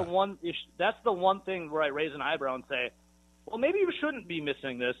that's the one issue. That's the one thing where I raise an eyebrow and say, well, maybe you shouldn't be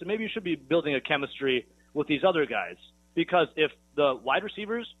missing this, and maybe you should be building a chemistry with these other guys. Because if the wide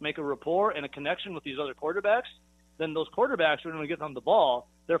receivers make a rapport and a connection with these other quarterbacks, then those quarterbacks are going to get on the ball.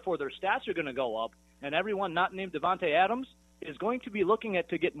 Therefore, their stats are going to go up, and everyone not named Devontae Adams is going to be looking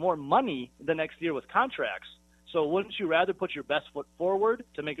to get more money the next year with contracts. So wouldn't you rather put your best foot forward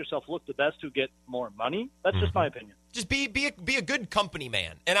to make yourself look the best to get more money? That's just my opinion. Just be a good company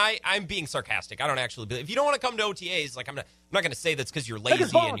man. And I'm being sarcastic. I don't actually believe. If you don't want to come to OTAs, like I'm not going to say that's because you're lazy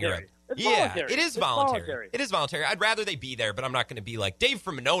and you're voluntary. It is voluntary. It is voluntary. I'd rather they be there, but I'm not going to be like Dave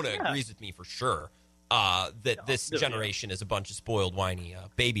from Monona agrees with me for sure. That this generation is a bunch of spoiled, whiny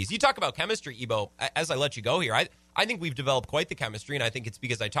babies. You talk about chemistry, Ebo. As I let you go here, I think we've developed quite the chemistry, and I think it's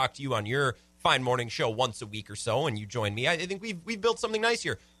because I talk to you on your fine morning show once a week or so, and you join me. I think we've built something nice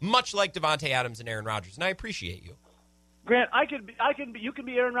here, much like Devontae Adams and Aaron Rodgers, and I appreciate you. Grant, you can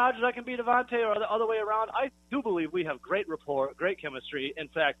be Aaron Rodgers, I can be Devontae, or the other way around. I do believe we have great rapport, great chemistry. In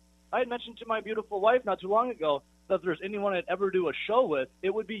fact, I had mentioned to my beautiful wife not too long ago that if there's anyone I'd ever do a show with,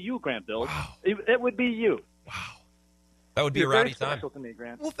 it would be you, Grant Bills. Wow. It would be you. Wow. That would be You're a rowdy very time. special to me,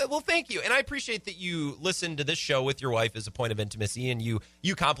 Grant. Well, thank you, and I appreciate that you listen to this show with your wife as a point of intimacy, and you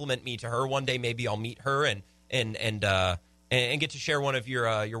compliment me to her. One day, maybe I'll meet her and get to share one of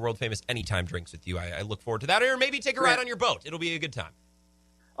your world famous anytime drinks with you. I look forward to that, or maybe take a ride on your boat. It'll be a good time.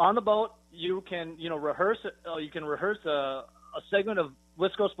 On the boat, you can rehearse. You can rehearse a segment of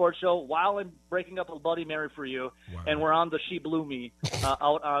Wisco Sports Show while I'm breaking up a Bloody Mary for you, and we're on the She Blew Me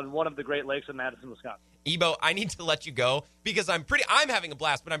out on one of the Great Lakes in Madison, Wisconsin. Ebo, I need to let you go because I'm having a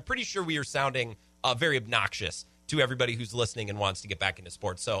blast, but I'm pretty sure we are sounding very obnoxious to everybody who's listening and wants to get back into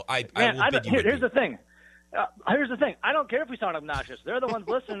sports. So I Man, will bid you here's adieu. the thing. Here's the thing. I don't care if we sound obnoxious. They're the ones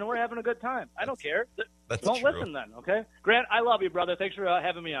listening, and we're having a good time. I don't care. Don't true. listen then, okay? Grant, I love you, brother. Thanks for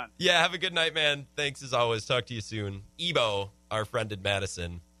having me on. Yeah, have a good night, man. Thanks as always. Talk to you soon. Ebo, our friend in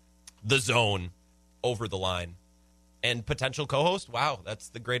Madison, the Zone, over the line, and potential co-host. Wow, that's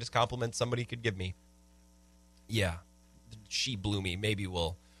the greatest compliment somebody could give me. Yeah, she blew me. Maybe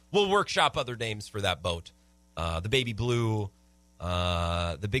we'll workshop other names for that boat. The Baby Blue.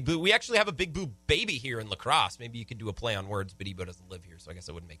 The Big Blue. We actually have a Big Blue baby here in La Crosse. Maybe you could do a play on words, but Ebo doesn't live here, so I guess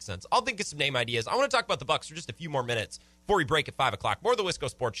that wouldn't make sense. I'll think of some name ideas. I want to talk about the Bucks for just a few more minutes before we break at 5 o'clock. More of the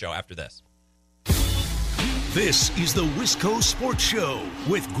Wisco Sports Show after this. This is the Wisco Sports Show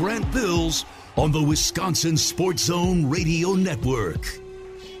with Grant Bills on the Wisconsin Sports Zone Radio Network.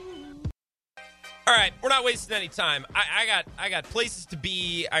 All right, we're not wasting any time. I got places to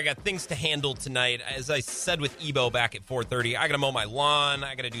be. I got things to handle tonight. As I said with Ebo back at 4:30, I got to mow my lawn.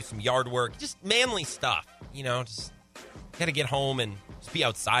 I got to do some yard work, just manly stuff. Just got to get home and just be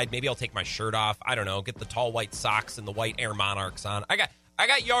outside. Maybe I'll take my shirt off. I don't know. Get the tall white socks and the white Air Monarchs on. I got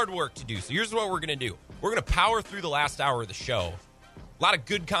yard work to do. So here's what we're gonna do. We're gonna power through the last hour of the show. A lot of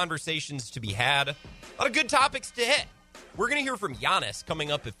good conversations to be had. A lot of good topics to hit. We're gonna hear from Giannis coming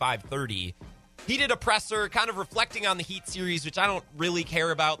up at 5:30. He did a presser kind of reflecting on the Heat series, which I don't really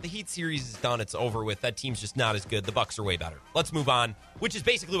care about. The Heat series is done. It's over with. That team's just not as good. The Bucks are way better. Let's move on, which is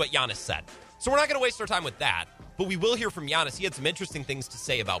basically what Giannis said. So we're not going to waste our time with that, but we will hear from Giannis. He had some interesting things to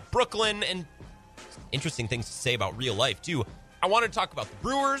say about Brooklyn and interesting things to say about real life, too. I wanted to talk about the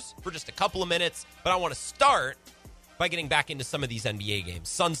Brewers for just a couple of minutes, but I want to start by getting back into some of these NBA games.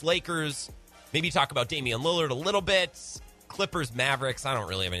 Suns, Lakers, maybe talk about Damian Lillard a little bit. Clippers, Mavericks, I don't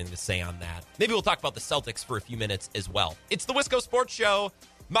really have anything to say on that. Maybe we'll talk about the Celtics for a few minutes as well. It's the Wisco Sports Show.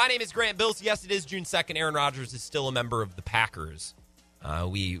 My name is Grant Bills. Yes, it is June 2nd. Aaron Rodgers is still a member of the Packers.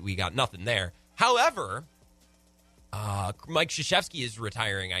 We got nothing there. However, Mike Krzyzewski is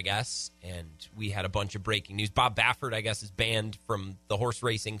retiring, I guess, and we had a bunch of breaking news. Bob Baffert, I guess, is banned from the horse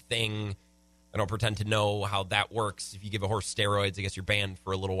racing thing. I don't pretend to know how that works. If you give a horse steroids, I guess you're banned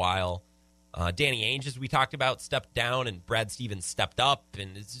for a little while. Danny Ainge, as we talked about, stepped down, and Brad Stevens stepped up,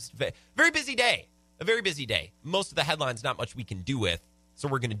 and it's just a very busy day. A very busy day. Most of the headlines, not much we can do with, so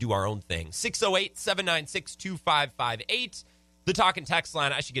we're going to do our own thing. 608-796-2558. The talk and text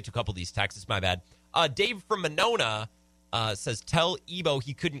line. I should get to a couple of these texts. It's my bad. Dave from Monona says, tell Ebo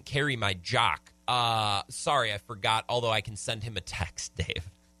he couldn't carry my jock. Sorry, I forgot, although I can send him a text, Dave.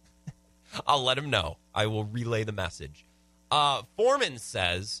 I'll let him know. I will relay the message. Foreman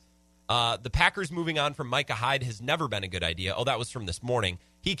says, the Packers moving on from Micah Hyde has never been a good idea. Oh, that was from this morning.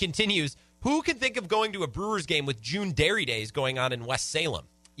 He continues, who can think of going to a Brewers game with June Dairy Days going on in West Salem?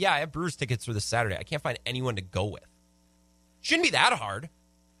 Yeah, I have Brewers tickets for this Saturday. I can't find anyone to go with. Shouldn't be that hard.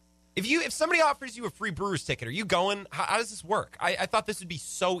 If somebody offers you a free Brewers ticket, are you going? How does this work? I thought this would be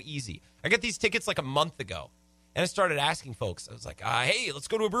so easy. I got these tickets like a month ago, and I started asking folks. I was like, hey, let's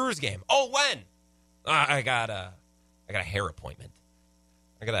go to a Brewers game. Oh, when? I got a hair appointment.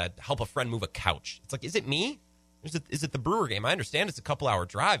 I got to help a friend move a couch. It's like, is it me? Is it the Brewer game? I understand it's a couple-hour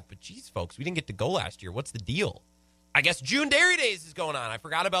drive, but geez, folks, we didn't get to go last year. What's the deal? I guess June Dairy Days is going on. I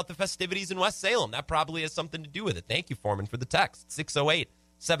forgot about the festivities in West Salem. That probably has something to do with it. Thank you, Foreman, for the text.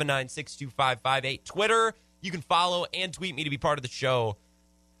 608-796-2558. Twitter, you can follow and tweet me to be part of the show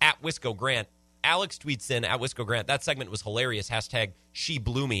at Wisco Grant. Alex tweets in at Wisco Grant. That segment was hilarious. Hashtag she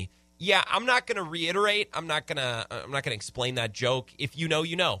blew me. Yeah, I'm not going to reiterate. I'm not going to explain that joke. If you know,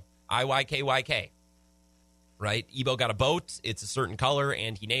 you know. IYKYK. Right? Ebo got a boat. It's a certain color,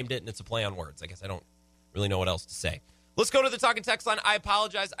 and he named it, and it's a play on words. I guess I don't really know what else to say. Let's go to the talk and text line. I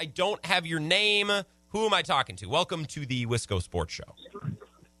apologize. I don't have your name. Who am I talking to? Welcome to the Wisco Sports Show.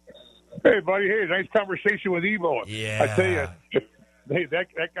 Hey, buddy. Hey, nice conversation with Ebo. Yeah. I tell you, hey,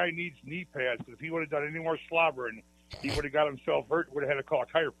 that guy needs knee pads. If he would have done any more slobbering, he would have got himself hurt, would have had to call a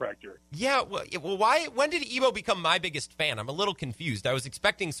chiropractor. Yeah, well, why? When did Ebo become my biggest fan? I'm a little confused. I was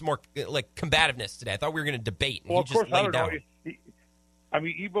expecting some more combativeness today. I thought we were going to debate. And well, he of course, just laid I don't down. know.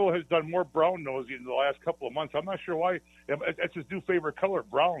 Ebo has done more brown nosing in the last couple of months. I'm not sure why. That's his new favorite color,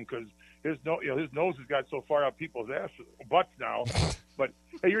 brown, because his nose has got so far out people's butts now. But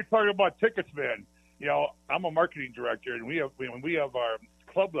hey, you're talking about tickets, man. I'm a marketing director, and when we have our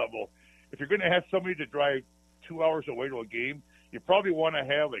club level, if you're going to have somebody to drive 2 hours away to a game, you probably want to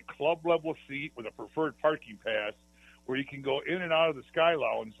have a club level seat with a preferred parking pass where you can go in and out of the Sky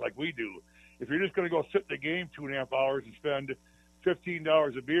Lounge like we do. If you're just going to go sit in the game 2.5 hours and spend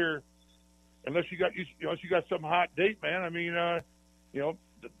 $15 a beer, unless you got some hot date, man. I mean,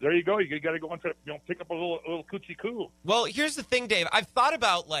 there you go. You got to go and pick up a little coochie coo. Well, here's the thing, Dave. I've thought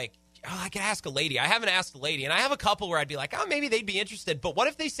about, like, I could ask a lady. I haven't asked a lady, and I have a couple where I'd be like, oh, maybe they'd be interested. But what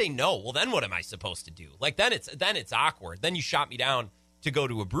if they say no? Well, then what am I supposed to do? Like, then it's awkward. Then you shot me down to go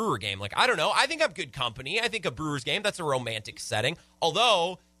to a Brewer game. Like, I don't know. I think I'm good company. I think a Brewers game, that's a romantic setting.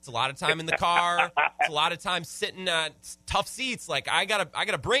 Although it's a lot of time in the car. It's a lot of time sitting at tough seats. Like, I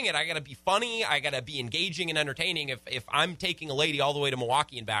gotta bring it. I gotta be funny. I gotta be engaging and entertaining. If I'm taking a lady all the way to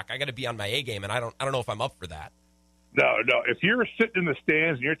Milwaukee and back, I gotta be on my A game, and I don't know if I'm up for that. No. If you're sitting in the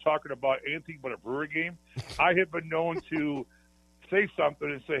stands and you're talking about anything but a Brewer game, I have been known to say something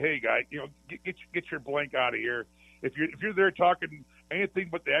and say, "Hey, guy, get your blank out of here." If you're there talking anything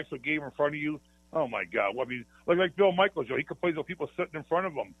but the actual game in front of you, oh my God! Well, I mean, like Bill Michaels, he complains about people sitting in front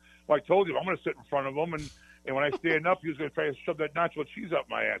of him. Well, I told him I'm going to sit in front of him, and when I stand up, he was going to try to shove that nacho cheese up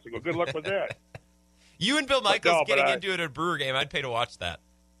my ass. I go, good luck with that. You and Bill Michaels getting into it at a Brewer game, I'd pay to watch that.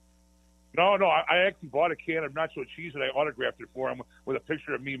 No, I actually bought a can of nacho cheese and I autographed it for him with a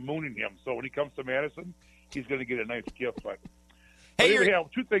picture of me mooning him. So when he comes to Madison, he's going to get a nice gift. But anyway,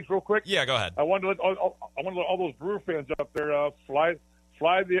 two things real quick. Yeah, go ahead. I want to let all those Brewer fans up there fly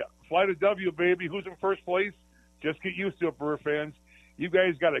the W, baby. Who's in first place? Just get used to it, Brewer fans. You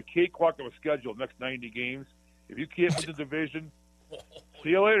guys got a cakewalk of a schedule next 90 games. If you can't win the division, see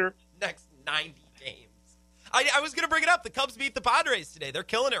you later. Next 90 games. I was going to bring it up. The Cubs beat the Padres today. They're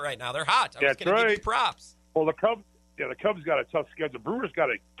killing it right now. They're hot. I was going to give you props. Well, the Cubs got a tough schedule. The Brewers got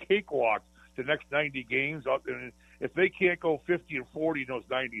a cakewalk the next 90 games. And if they can't go 50 and 40 in those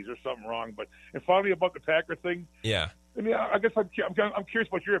 90s, there's something wrong. And finally, about the Packer thing. Yeah. I mean, I guess I'm curious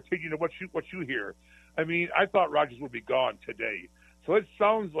about your opinion of what you hear. I mean, I thought Rodgers would be gone today. So it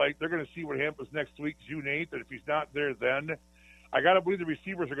sounds like they're going to see what happens next week, June 8th. And if he's not there then, I got to believe the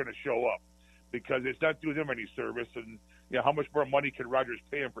receivers are going to show up, because it's not doing them any service. And how much more money can Rodgers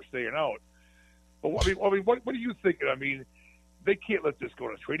pay him for staying out? But I mean, what are you thinking? I mean, they can't let this go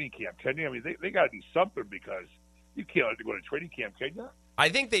to training camp, can you? I mean, they got to do something, because you can't let it go to training camp, can you? I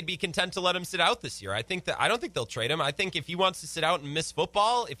think they'd be content to let him sit out this year. I don't think they'll trade him. I think if he wants to sit out and miss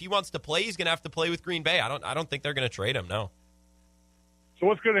football, if he wants to play, he's going to have to play with Green Bay. I don't think they're going to trade him. No. So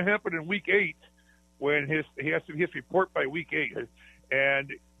what's going to happen in Week 8 when he has to report by Week 8,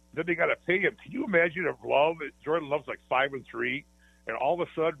 and then they got to pay him? Can you imagine if Jordan Love's like 5-3, and all of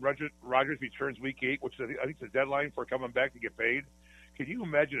a sudden Rodgers returns Week 8, which I think is the deadline for coming back to get paid? Can you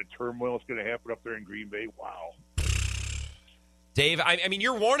imagine a turmoil that's going to happen up there in Green Bay? Wow. Dave, I mean,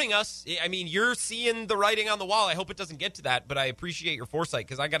 you're warning us. I mean, you're seeing the writing on the wall. I hope it doesn't get to that, but I appreciate your foresight,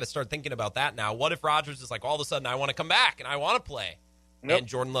 because I got to start thinking about that now. What if Rodgers is like, all of a sudden, I want to come back and I want to play? Yep. And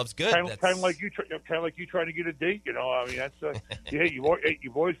Jordan Love's good. Kind of like you trying to get a date. I mean, that's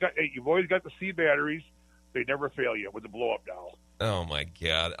you've always got the C batteries. They never fail you with the blow up doll. Oh my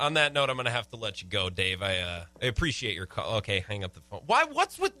God! On that note, I'm going to have to let you go, Dave. I appreciate your call. Okay, hang up the phone. Why?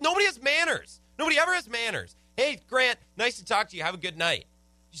 What's with nobody has manners? Nobody ever has manners. Hey, Grant, nice to talk to you. Have a good night.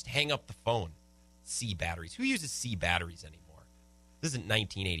 Just hang up the phone. C batteries. Who uses C batteries anymore? This isn't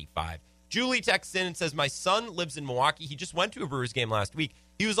 1985. Julie texts in and says, my son lives in Milwaukee. He just went to a Brewers game last week.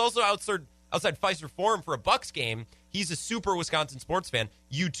 He was also outside Fiserv Forum for a Bucks game. He's a super Wisconsin sports fan.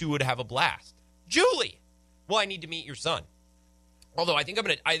 You two would have a blast. Julie! Well, I need to meet your son. Although I think I'm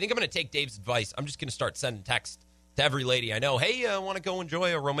gonna take Dave's advice. I'm just gonna start sending texts to every lady I know. Hey, I want to go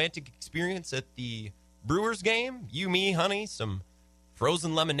enjoy a romantic experience at the Brewers game. You, me, honey, some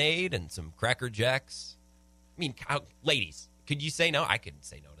frozen lemonade and some Cracker Jacks. I mean, ladies, could you say no? I couldn't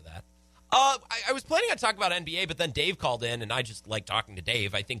say no to that. I was planning on talking about NBA, but then Dave called in, and I just like talking to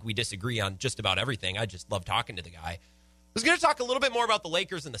Dave. I think we disagree on just about everything. I just love talking to the guy. I was going to talk a little bit more about the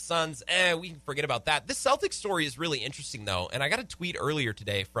Lakers and the Suns. We can forget about that. This Celtics story is really interesting, though, and I got a tweet earlier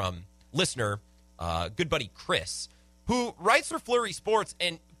today from listener, good buddy Chris, who writes for Flurry Sports.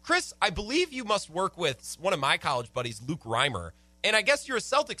 And Chris, I believe you must work with one of my college buddies, Luke Reimer, and I guess you're a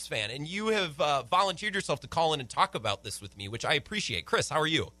Celtics fan, and you have volunteered yourself to call in and talk about this with me, which I appreciate. Chris, how are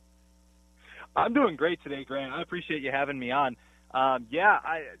you? I'm doing great today, Grant. I appreciate you having me on. I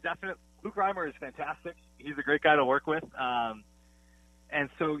definitely. Luke Reimer is fantastic. He's a great guy to work with. And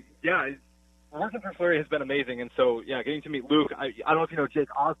so, working for Flurry has been amazing. And so, getting to meet Luke. I don't know if you know Jake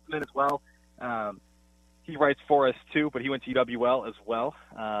Osman as well. He writes for us too, but he went to UWL as well.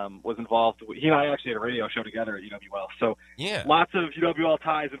 Was involved. He and I actually had a radio show together at UWL. So, lots of UWL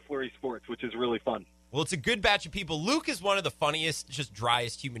ties in Flurry Sports, which is really fun. Well, it's a good batch of people. Luke is one of the funniest, just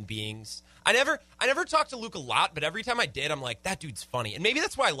driest human beings. I never talked to Luke a lot, but every time I did, I'm like, that dude's funny. And maybe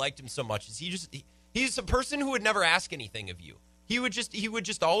that's why I liked him so much. Is he's a person who would never ask anything of you. He would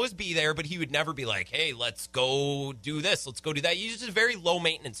just always be there, but he would never be like, hey, let's go do this, let's go do that. He's just a very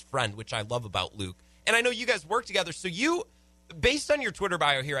low-maintenance friend, which I love about Luke. And I know you guys work together, so based on your Twitter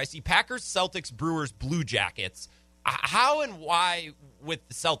bio here, I see Packers, Celtics, Brewers, Blue Jackets. How and why with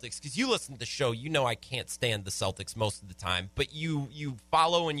the Celtics? Because you listen to the show, you know I can't stand the Celtics most of the time, but you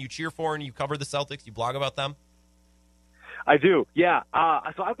follow and you cheer for and you cover the Celtics, you blog about them? I do, yeah.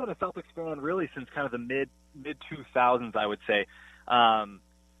 So I've been a Celtics fan really since kind of the mid-2000s, I would say.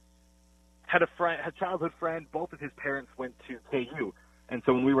 Had a childhood friend. Both of his parents went to KU, and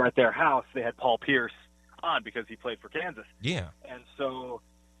so when we were at their house, they had Paul Pierce on because he played for Kansas. Yeah. And so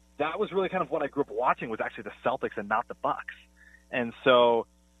that was really kind of what I grew up watching, was actually the Celtics and not the Bucks. And so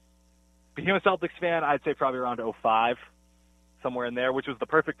became a Celtics fan, I'd say probably around 2005, somewhere in there, which was the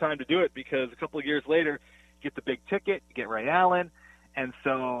perfect time to do it because a couple of years later, you get the big ticket, you get Ray Allen. And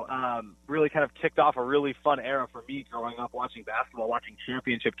so really kind of kicked off a really fun era for me growing up watching basketball, watching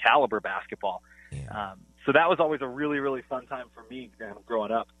championship caliber basketball. Yeah. So that was always a really, really fun time for me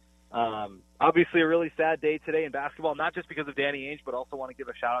growing up. Obviously a really sad day today in basketball, not just because of Danny Ainge, but also want to give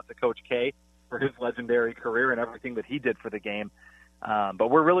a shout out to Coach K for his legendary career and everything that he did for the game. But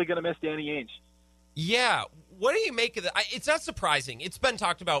we're really going to miss Danny Ainge. Yeah. What do you make of that? It's not surprising. It's been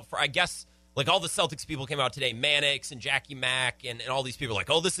talked about for, I guess, like all the Celtics people came out today, Mannix and Jackie Mack and all these people are like,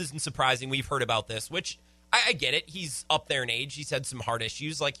 oh, this isn't surprising. We've heard about this, which I get it. He's up there in age. He's had some heart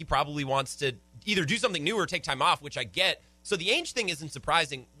issues. Like he probably wants to either do something new or take time off, which I get. So the Ainge thing isn't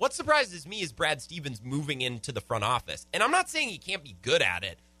surprising. What surprises me is Brad Stevens moving into the front office. And I'm not saying he can't be good at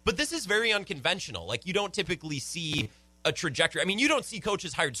it, but this is very unconventional. Like you don't typically see a trajectory. I mean, you don't see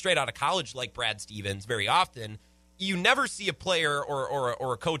coaches hired straight out of college like Brad Stevens very often. You never see a player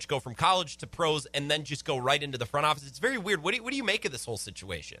or a coach go from college to pros and then just go right into the front office. It's very weird. What do you make of this whole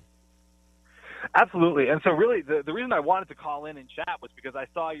situation? Absolutely. And so really the reason I wanted to call in and chat was because I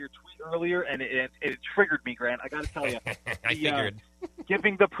saw your tweet earlier and it triggered me, Grant. I got to tell you. I figured.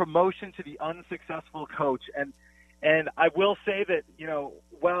 Giving the promotion to the unsuccessful coach. And I will say that,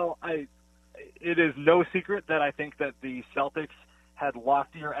 it is no secret that I think that the Celtics had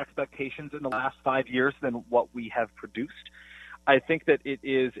loftier expectations in the last 5 years than what we have produced. I think that it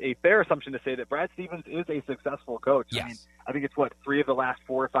is a fair assumption to say that Brad Stevens is a successful coach. Yes. I mean, I think it's 3 of the last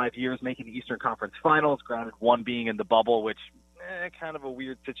 4 or 5 years making the Eastern Conference Finals, granted one being in the bubble, which kind of a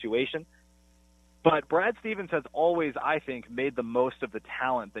weird situation. But Brad Stevens has always, I think, made the most of the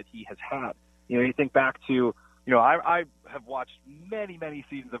talent that he has had. You think back to, I have watched many, many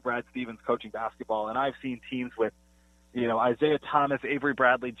seasons of Brad Stevens coaching basketball, and I've seen teams with, Isaiah Thomas, Avery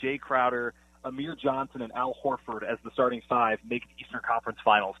Bradley, Jay Crowder, Amir Johnson, and Al Horford as the starting 5 make the Eastern Conference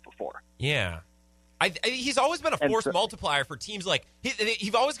Finals before. Yeah. He's always been a force multiplier for teams. Like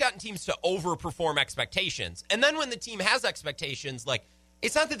he's always gotten teams to overperform expectations. And then when the team has expectations, like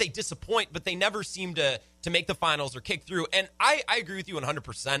it's not that they disappoint, but they never seem to make the finals or kick through. And I agree with you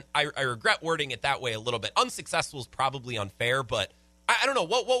 100%. I regret wording it that way a little bit. Unsuccessful is probably unfair, but I don't know.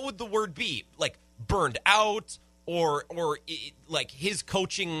 What would the word be? Like burned out? Or like his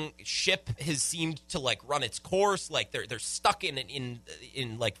coaching ship has seemed to like run its course, like they're stuck in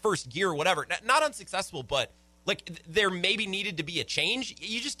like first gear or whatever. Not unsuccessful, but like there maybe needed to be a change.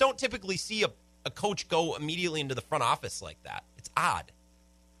 You just don't typically see a coach go immediately into the front office like that. It's odd.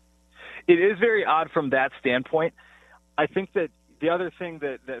 It is very odd from that standpoint. I think that the other thing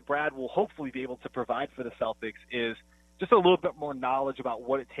that Brad will hopefully be able to provide for the Celtics is just a little bit more knowledge about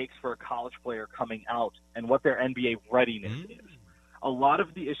what it takes for a college player coming out and what their NBA readiness is. A lot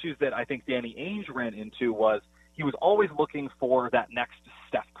of the issues that I think Danny Ainge ran into was he was always looking for that next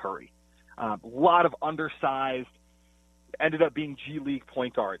Steph Curry. A lot of undersized, ended up being G League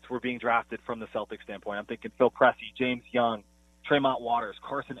point guards were being drafted from the Celtics standpoint. I'm thinking Phil Pressey, James Young, Tremont Waters,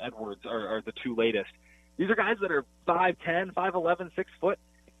 Carson Edwards are the 2 latest. These are guys that are 5'10", 5'11", 6 foot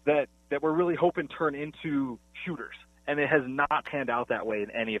that we're really hoping turn into shooters. And it has not panned out that way in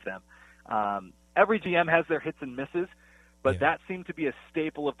any of them. Every GM has their hits and misses, but that seemed to be a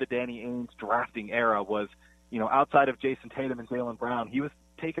staple of the Danny Ainge drafting era was, outside of Jason Tatum and Jaylen Brown, he was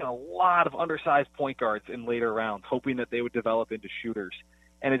taking a lot of undersized point guards in later rounds, hoping that they would develop into shooters.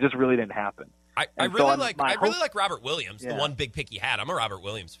 And it just really didn't happen. I really like Robert Williams, the one big pick he had. I'm a Robert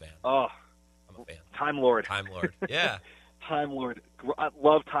Williams fan. Oh, I'm a fan. Time Lord. Yeah. Time Lord. I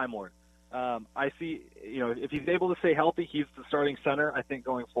love Time Lord. I see, if he's able to stay healthy, he's the starting center, I think,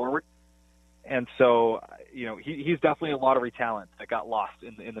 going forward. And so, he's definitely a lottery talent that got lost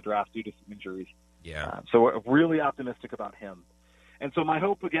in the draft due to some injuries. Yeah. So we're really optimistic about him. And so my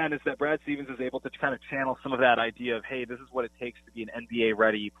hope, again, is that Brad Stevens is able to kind of channel some of that idea of, hey, this is what it takes to be an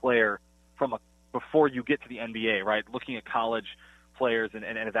NBA-ready player from a before you get to the NBA, right? Looking at college players and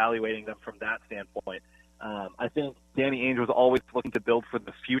evaluating them from that standpoint. I think Danny Ainge was always looking to build for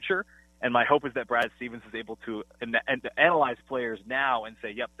the future, and my hope is that Brad Stevens is able to analyze players now and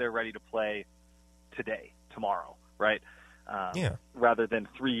say, yep, they're ready to play today, tomorrow, right? Rather than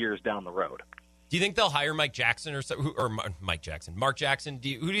 3 years down the road. Do you think they'll hire Mark Jackson? Who do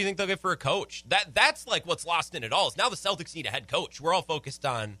you think they'll get for a coach? That's like what's lost in it all. Is now the Celtics need a head coach. We're all focused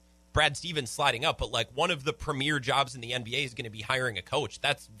on Brad Stevens sliding up, but like one of the premier jobs in the NBA is going to be hiring a coach.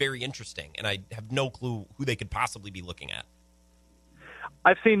 That's very interesting, and I have no clue who they could possibly be looking at.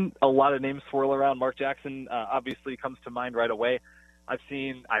 I've seen a lot of names swirl around. Mark Jackson obviously comes to mind right away.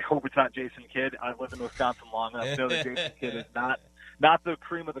 I hope it's not Jason Kidd. I live in Wisconsin long enough to know that Jason Kidd is not the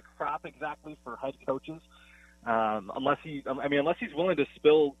cream of the crop exactly for head coaches. Unless he's willing to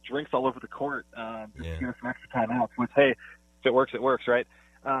spill drinks all over the court, just to get some extra time out. Which, hey, if it works, it works, right?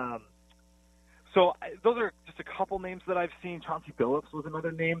 So those are just a couple names that I've seen. Chauncey Billups was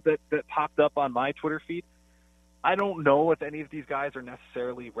another name that popped up on my Twitter feed. I don't know if any of these guys are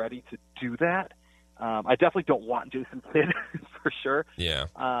necessarily ready to do that. I definitely don't want Jason Kidd for sure. Yeah.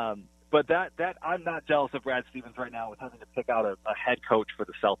 But that I'm not jealous of Brad Stevens right now with having to pick out a head coach for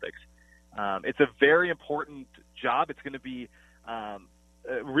the Celtics. It's a very important job. It's going to be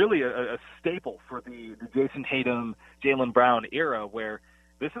really a staple for the Jason Tatum, Jaylen Brown era, where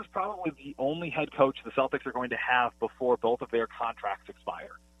this is probably the only head coach the Celtics are going to have before both of their contracts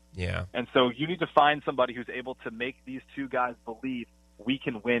expire. Yeah. And so you need to find somebody who's able to make these two guys believe we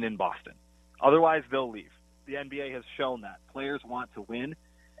can win in Boston. Otherwise, they'll leave. The NBA has shown that. Players want to win,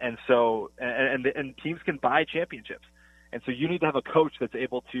 and so and teams can buy championships. And so you need to have a coach that's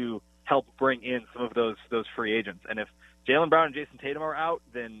able to help bring in some of those free agents. And if Jaylen Brown and Jason Tatum are out,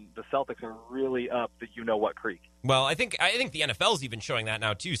 then the Celtics are really up the you-know-what creek. Well, I think the NFL is even showing that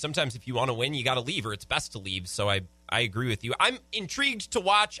now, too. Sometimes if you want to win, you got to leave, or it's best to leave. So I agree with you. I'm intrigued to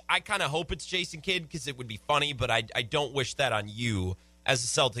watch. I kind of hope it's Jason Kidd because it would be funny, but I don't wish that on you as a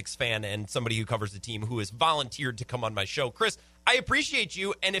Celtics fan and somebody who covers the team who has volunteered to come on my show. Chris, I appreciate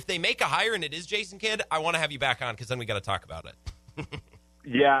you, and if they make a hire and it is Jason Kidd, I want to have you back on because then we got to talk about it.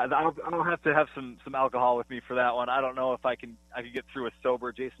 Yeah, I'll have to have some alcohol with me for that one. I don't know if I can get through a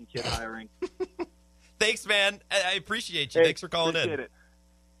sober Jason Kidd hiring. Thanks, man. I appreciate you. Hey, thanks for calling in. It.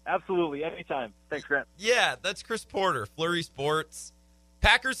 Absolutely. Anytime. Thanks, Grant. Yeah, that's Chris Porter, Flurry Sports.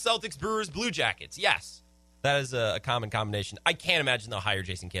 Packers, Celtics, Brewers, Blue Jackets. Yes, that is a common combination. I can't imagine they'll hire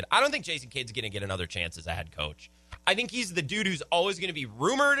Jason Kidd. I don't think Jason Kidd's going to get another chance as a head coach. I think he's the dude who's always going to be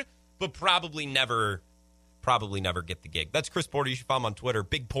rumored, but probably never get the gig. That's Chris Porter. You should follow him on Twitter,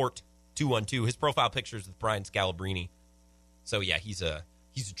 BigPort212. His profile picture is with Brian Scalabrine. So, yeah, he's a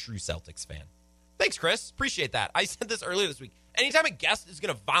true Celtics fan. Thanks, Chris. Appreciate that. I said this earlier this week. Anytime a guest is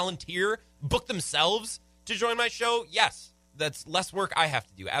going to volunteer, book themselves to join my show, yes, that's less work I have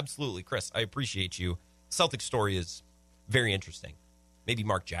to do. Absolutely, Chris. I appreciate you. Celtics story is very interesting. Maybe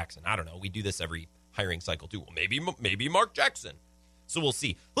Mark Jackson. I don't know. We do this every hiring cycle, too. Well, maybe Mark Jackson. So we'll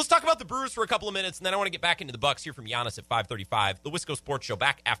see. Let's talk about the Brewers for a couple of minutes, and then I want to get back into the Bucks. Hear from Giannis at 5:35. The Wisco Sports Show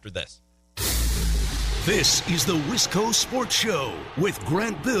back after this. This is the Wisco Sports Show with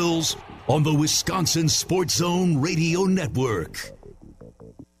Grant Bills on the Wisconsin Sports Zone Radio Network.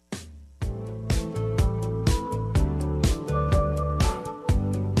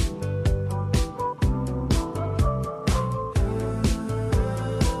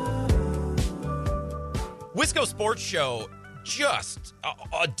 Wisco Sports Show, just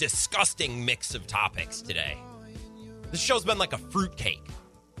a disgusting mix of topics today. This show's been like a fruitcake.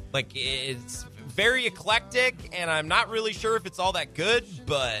 Like, it's very eclectic, and I'm not really sure if it's all that good,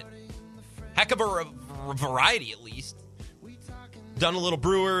 but heck of a variety at least. Done a little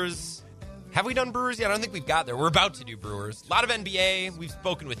Brewers. Have we done Brewers yet? I don't think we've got there. We're about to do Brewers. A lot of NBA. We've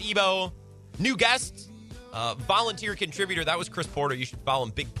spoken with Ebo. New guest, volunteer contributor. That was Chris Porter. You should follow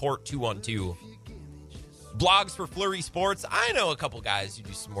him, BigPort212. Blogs for Flurry Sports. I know a couple guys who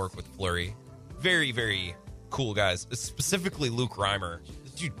do some work with Flurry. Very, very cool guys. Specifically Luke Reimer.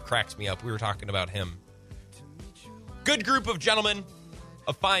 This dude cracks me up. We were talking about him. Good group of gentlemen.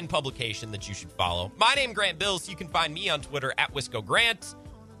 A fine publication that you should follow. My name, Grant Bills. You can find me on Twitter at WiscoGrant.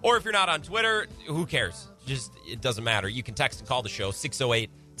 Or if you're not on Twitter, who cares? Just, it doesn't matter. You can text and call the show,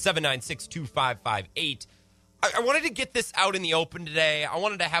 608-796-2558. I wanted to get this out in the open today. I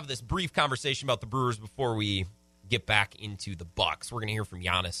wanted to have this brief conversation about the Brewers before we get back into the Bucks. We're going to hear from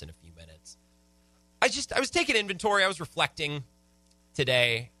Giannis in a few minutes. I was taking inventory. I was reflecting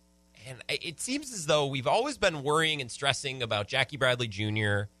today, and it seems as though we've always been worrying and stressing about Jackie Bradley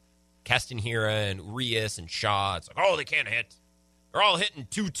Jr., Keston Hiura, and Urias and Shaw. It's like, oh, they can't hit. They're all hitting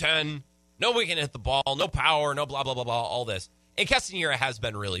 210, Nobody can hit the ball, no power, no blah, blah, blah, blah, all this. And Castanera has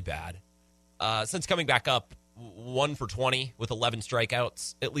been really bad. Since coming back up, 1 for 20 with 11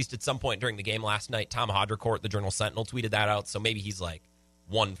 strikeouts, at least at some point during the game last night. Tom Haudricourt, the Journal Sentinel, tweeted that out, so maybe he's like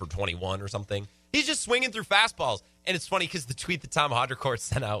 1 for 21 or something. He's just swinging through fastballs. And it's funny because the tweet that Tom Haudricourt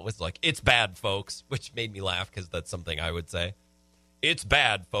sent out was like, it's bad, folks, which made me laugh because that's something I would say. It's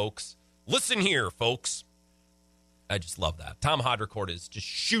bad, folks. Listen here, folks. I just love that. Tom Haudricourt is just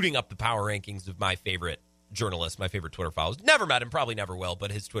shooting up the power rankings of my favorite journalist, my favorite Twitter followers. Never met him, probably never will,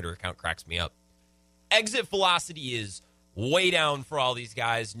 but his Twitter account cracks me up. Exit velocity is way down for all these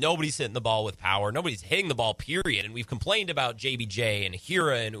guys. Nobody's hitting the ball with power. Nobody's hitting the ball, period. And we've complained about JBJ and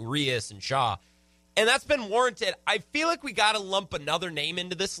Hira and Urias and Shaw. And that's been warranted. I feel like we got to lump another name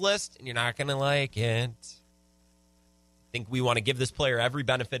into this list, and you're not going to like it. I think we want to give this player every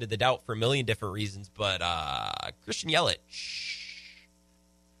benefit of the doubt for a million different reasons, but Christian Yelich,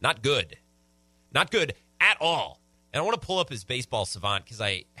 not good. Not good at all. And I want to pull up his Baseball Savant because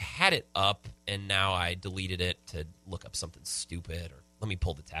I had it up, and now I deleted it to look up something stupid. Or let me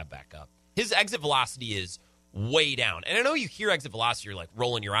pull the tab back up. His exit velocity is way down. And I know you hear exit velocity, you're like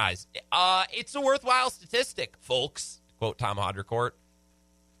rolling your eyes. It's a worthwhile statistic, folks, to quote Tom Haudricourt.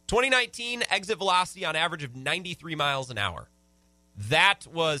 2019 exit velocity on average of 93 miles an hour. That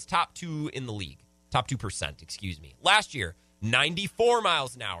was top 2 in the league. Top 2%, excuse me. Last year, 94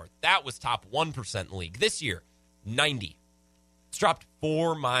 miles an hour. That was top 1% in the league. This year, 90. It's dropped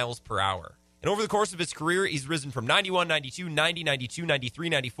 4 miles per hour. And over the course of his career, he's risen from 91, 92, 90, 92, 93,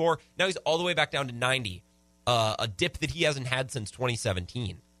 94. Now he's all the way back down to 90. A dip that he hasn't had since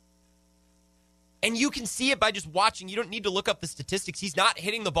 2017. And you can see it by just watching. You don't need to look up the statistics. He's not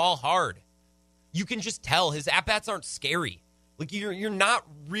hitting the ball hard. You can just tell his at-bats aren't scary. Like, you're not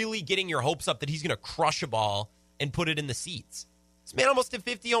really getting your hopes up that he's going to crush a ball and put it in the seats. This man almost did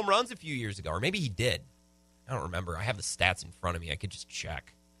 50 home runs a few years ago, or maybe he did. I don't remember. I have the stats in front of me. I could just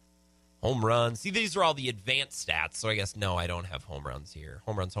check. Home runs. See, these are all the advanced stats, so I guess, no, I don't have home runs here.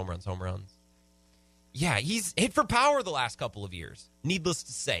 Home runs. Yeah, he's hit for power the last couple of years. Needless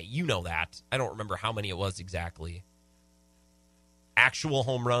to say, you know that. I don't remember how many it was exactly. Actual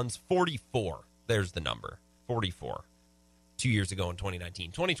home runs, 44. There's the number, 44. 2 years ago in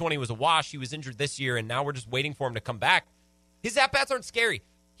 2019. 2020 was a wash. He was injured this year, and now we're just waiting for him to come back. His at-bats aren't scary.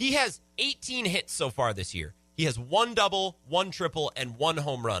 He has 18 hits so far this year. He has 1 double, 1 triple, and 1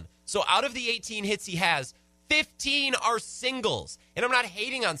 home run. So out of the 18 hits he has, 15 are singles. And I'm not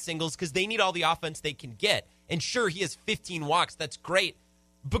hating on singles because they need all the offense they can get. And sure, he has 15 walks. That's great.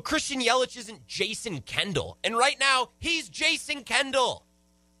 But Christian Yelich isn't Jason Kendall. And right now, he's Jason Kendall.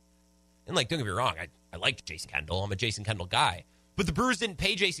 And, like, don't get me wrong, I like Jason Kendall. I'm a Jason Kendall guy. But the Brewers didn't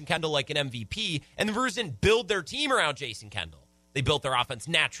pay Jason Kendall like an MVP, and the Brewers didn't build their team around Jason Kendall. They built their offense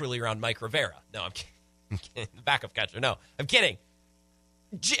naturally around Mike Rivera. No, I'm kidding. The backup catcher. No, I'm kidding.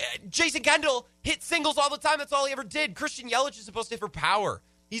 Jason Kendall hit singles all the time. That's all he ever did. Christian Yelich is supposed to hit for power.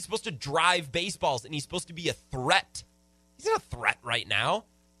 He's supposed to drive baseballs, and he's supposed to be a threat. He's not a threat right now.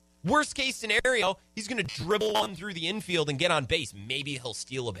 Worst case scenario, he's going to dribble one through the infield and get on base. Maybe he'll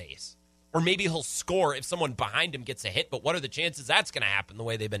steal a base. Or maybe he'll score if someone behind him gets a hit. But what are the chances that's going to happen the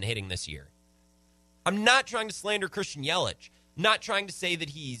way they've been hitting this year? I'm not trying to slander Christian Yelich. I'm not trying to say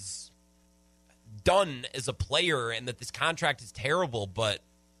that he's done as a player and that this contract is terrible. But,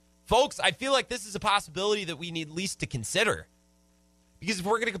 folks, I feel like this is a possibility that we need at least to consider. Because if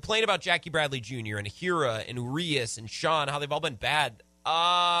we're going to complain about Jackie Bradley Jr. and Hira and Urias and Sean, how they've all been bad,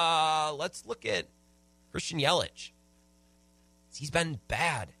 let's look at Christian Yelich. He's been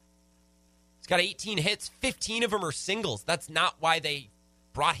bad. He's got 18 hits. 15 of them are singles. That's not why they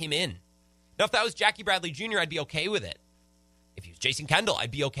brought him in. Now, if that was Jackie Bradley Jr., I'd be okay with it. If he was Jason Kendall,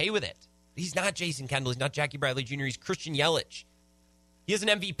 I'd be okay with it. But he's not Jason Kendall. He's not Jackie Bradley Jr. He's Christian Yelich. He has an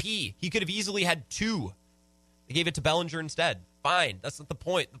MVP. He could have easily had 2. They gave it to Bellinger instead. Fine. That's not the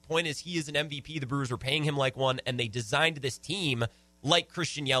point. The point is he is an MVP. The Brewers were paying him like one, and they designed this team like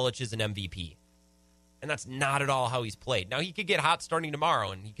Christian Yelich is an MVP. And that's not at all how he's played. Now, he could get hot starting tomorrow,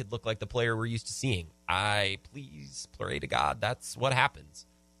 and he could look like the player we're used to seeing. Please pray to God, that's what happens.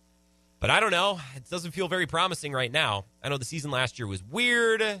 But I don't know. It doesn't feel very promising right now. I know the season last year was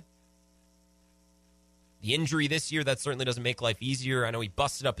weird. The injury this year, that certainly doesn't make life easier. I know he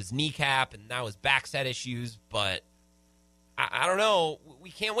busted up his kneecap, and now his back's had issues, but I don't know. We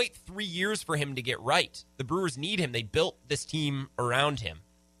can't wait 3 years for him to get right. The Brewers need him. They built this team around him.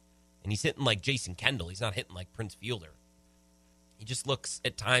 And he's hitting like Jason Kendall. He's not hitting like Prince Fielder. He just looks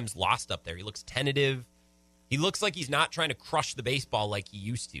at times lost up there. He looks tentative. He looks like he's not trying to crush the baseball like he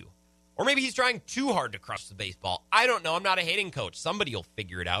used to. Or maybe he's trying too hard to crush the baseball. I don't know. I'm not a hitting coach. Somebody will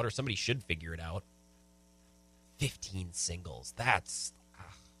figure it out, or somebody should figure it out. 15 singles. That's...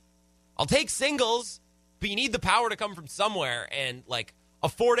 I'll take singles, but you need the power to come from somewhere. And, like, a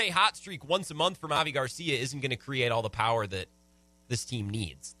 4-day hot streak once a month from Avi Garcia isn't going to create all the power that this team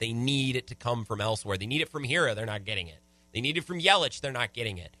needs. They need it to come from elsewhere. They need it from Hira. They're not getting it. They need it from Yelich. They're not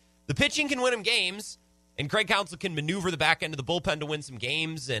getting it. The pitching can win them games, and Craig Counsell can maneuver the back end of the bullpen to win some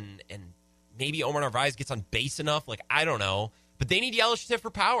games, and maybe Omar Narvaez gets on base enough. Like, I don't know. But they need Yelich to hit for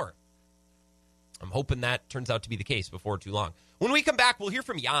power. I'm hoping that turns out to be the case before too long. When we come back, we'll hear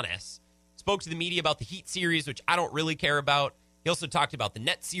from Giannis. Spoke to the media about the Heat series, which I don't really care about. He also talked about the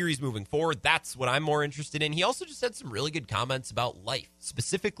Nets series moving forward. That's what I'm more interested in. He also just had some really good comments about life,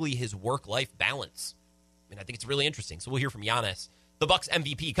 specifically his work-life balance. And I think it's really interesting. So we'll hear from Giannis, the Bucks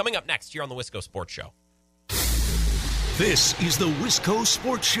MVP, coming up next here on the Wisco Sports Show. This is the Wisco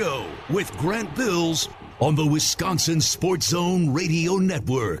Sports Show with Grant Bills on the Wisconsin Sports Zone Radio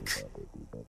Network.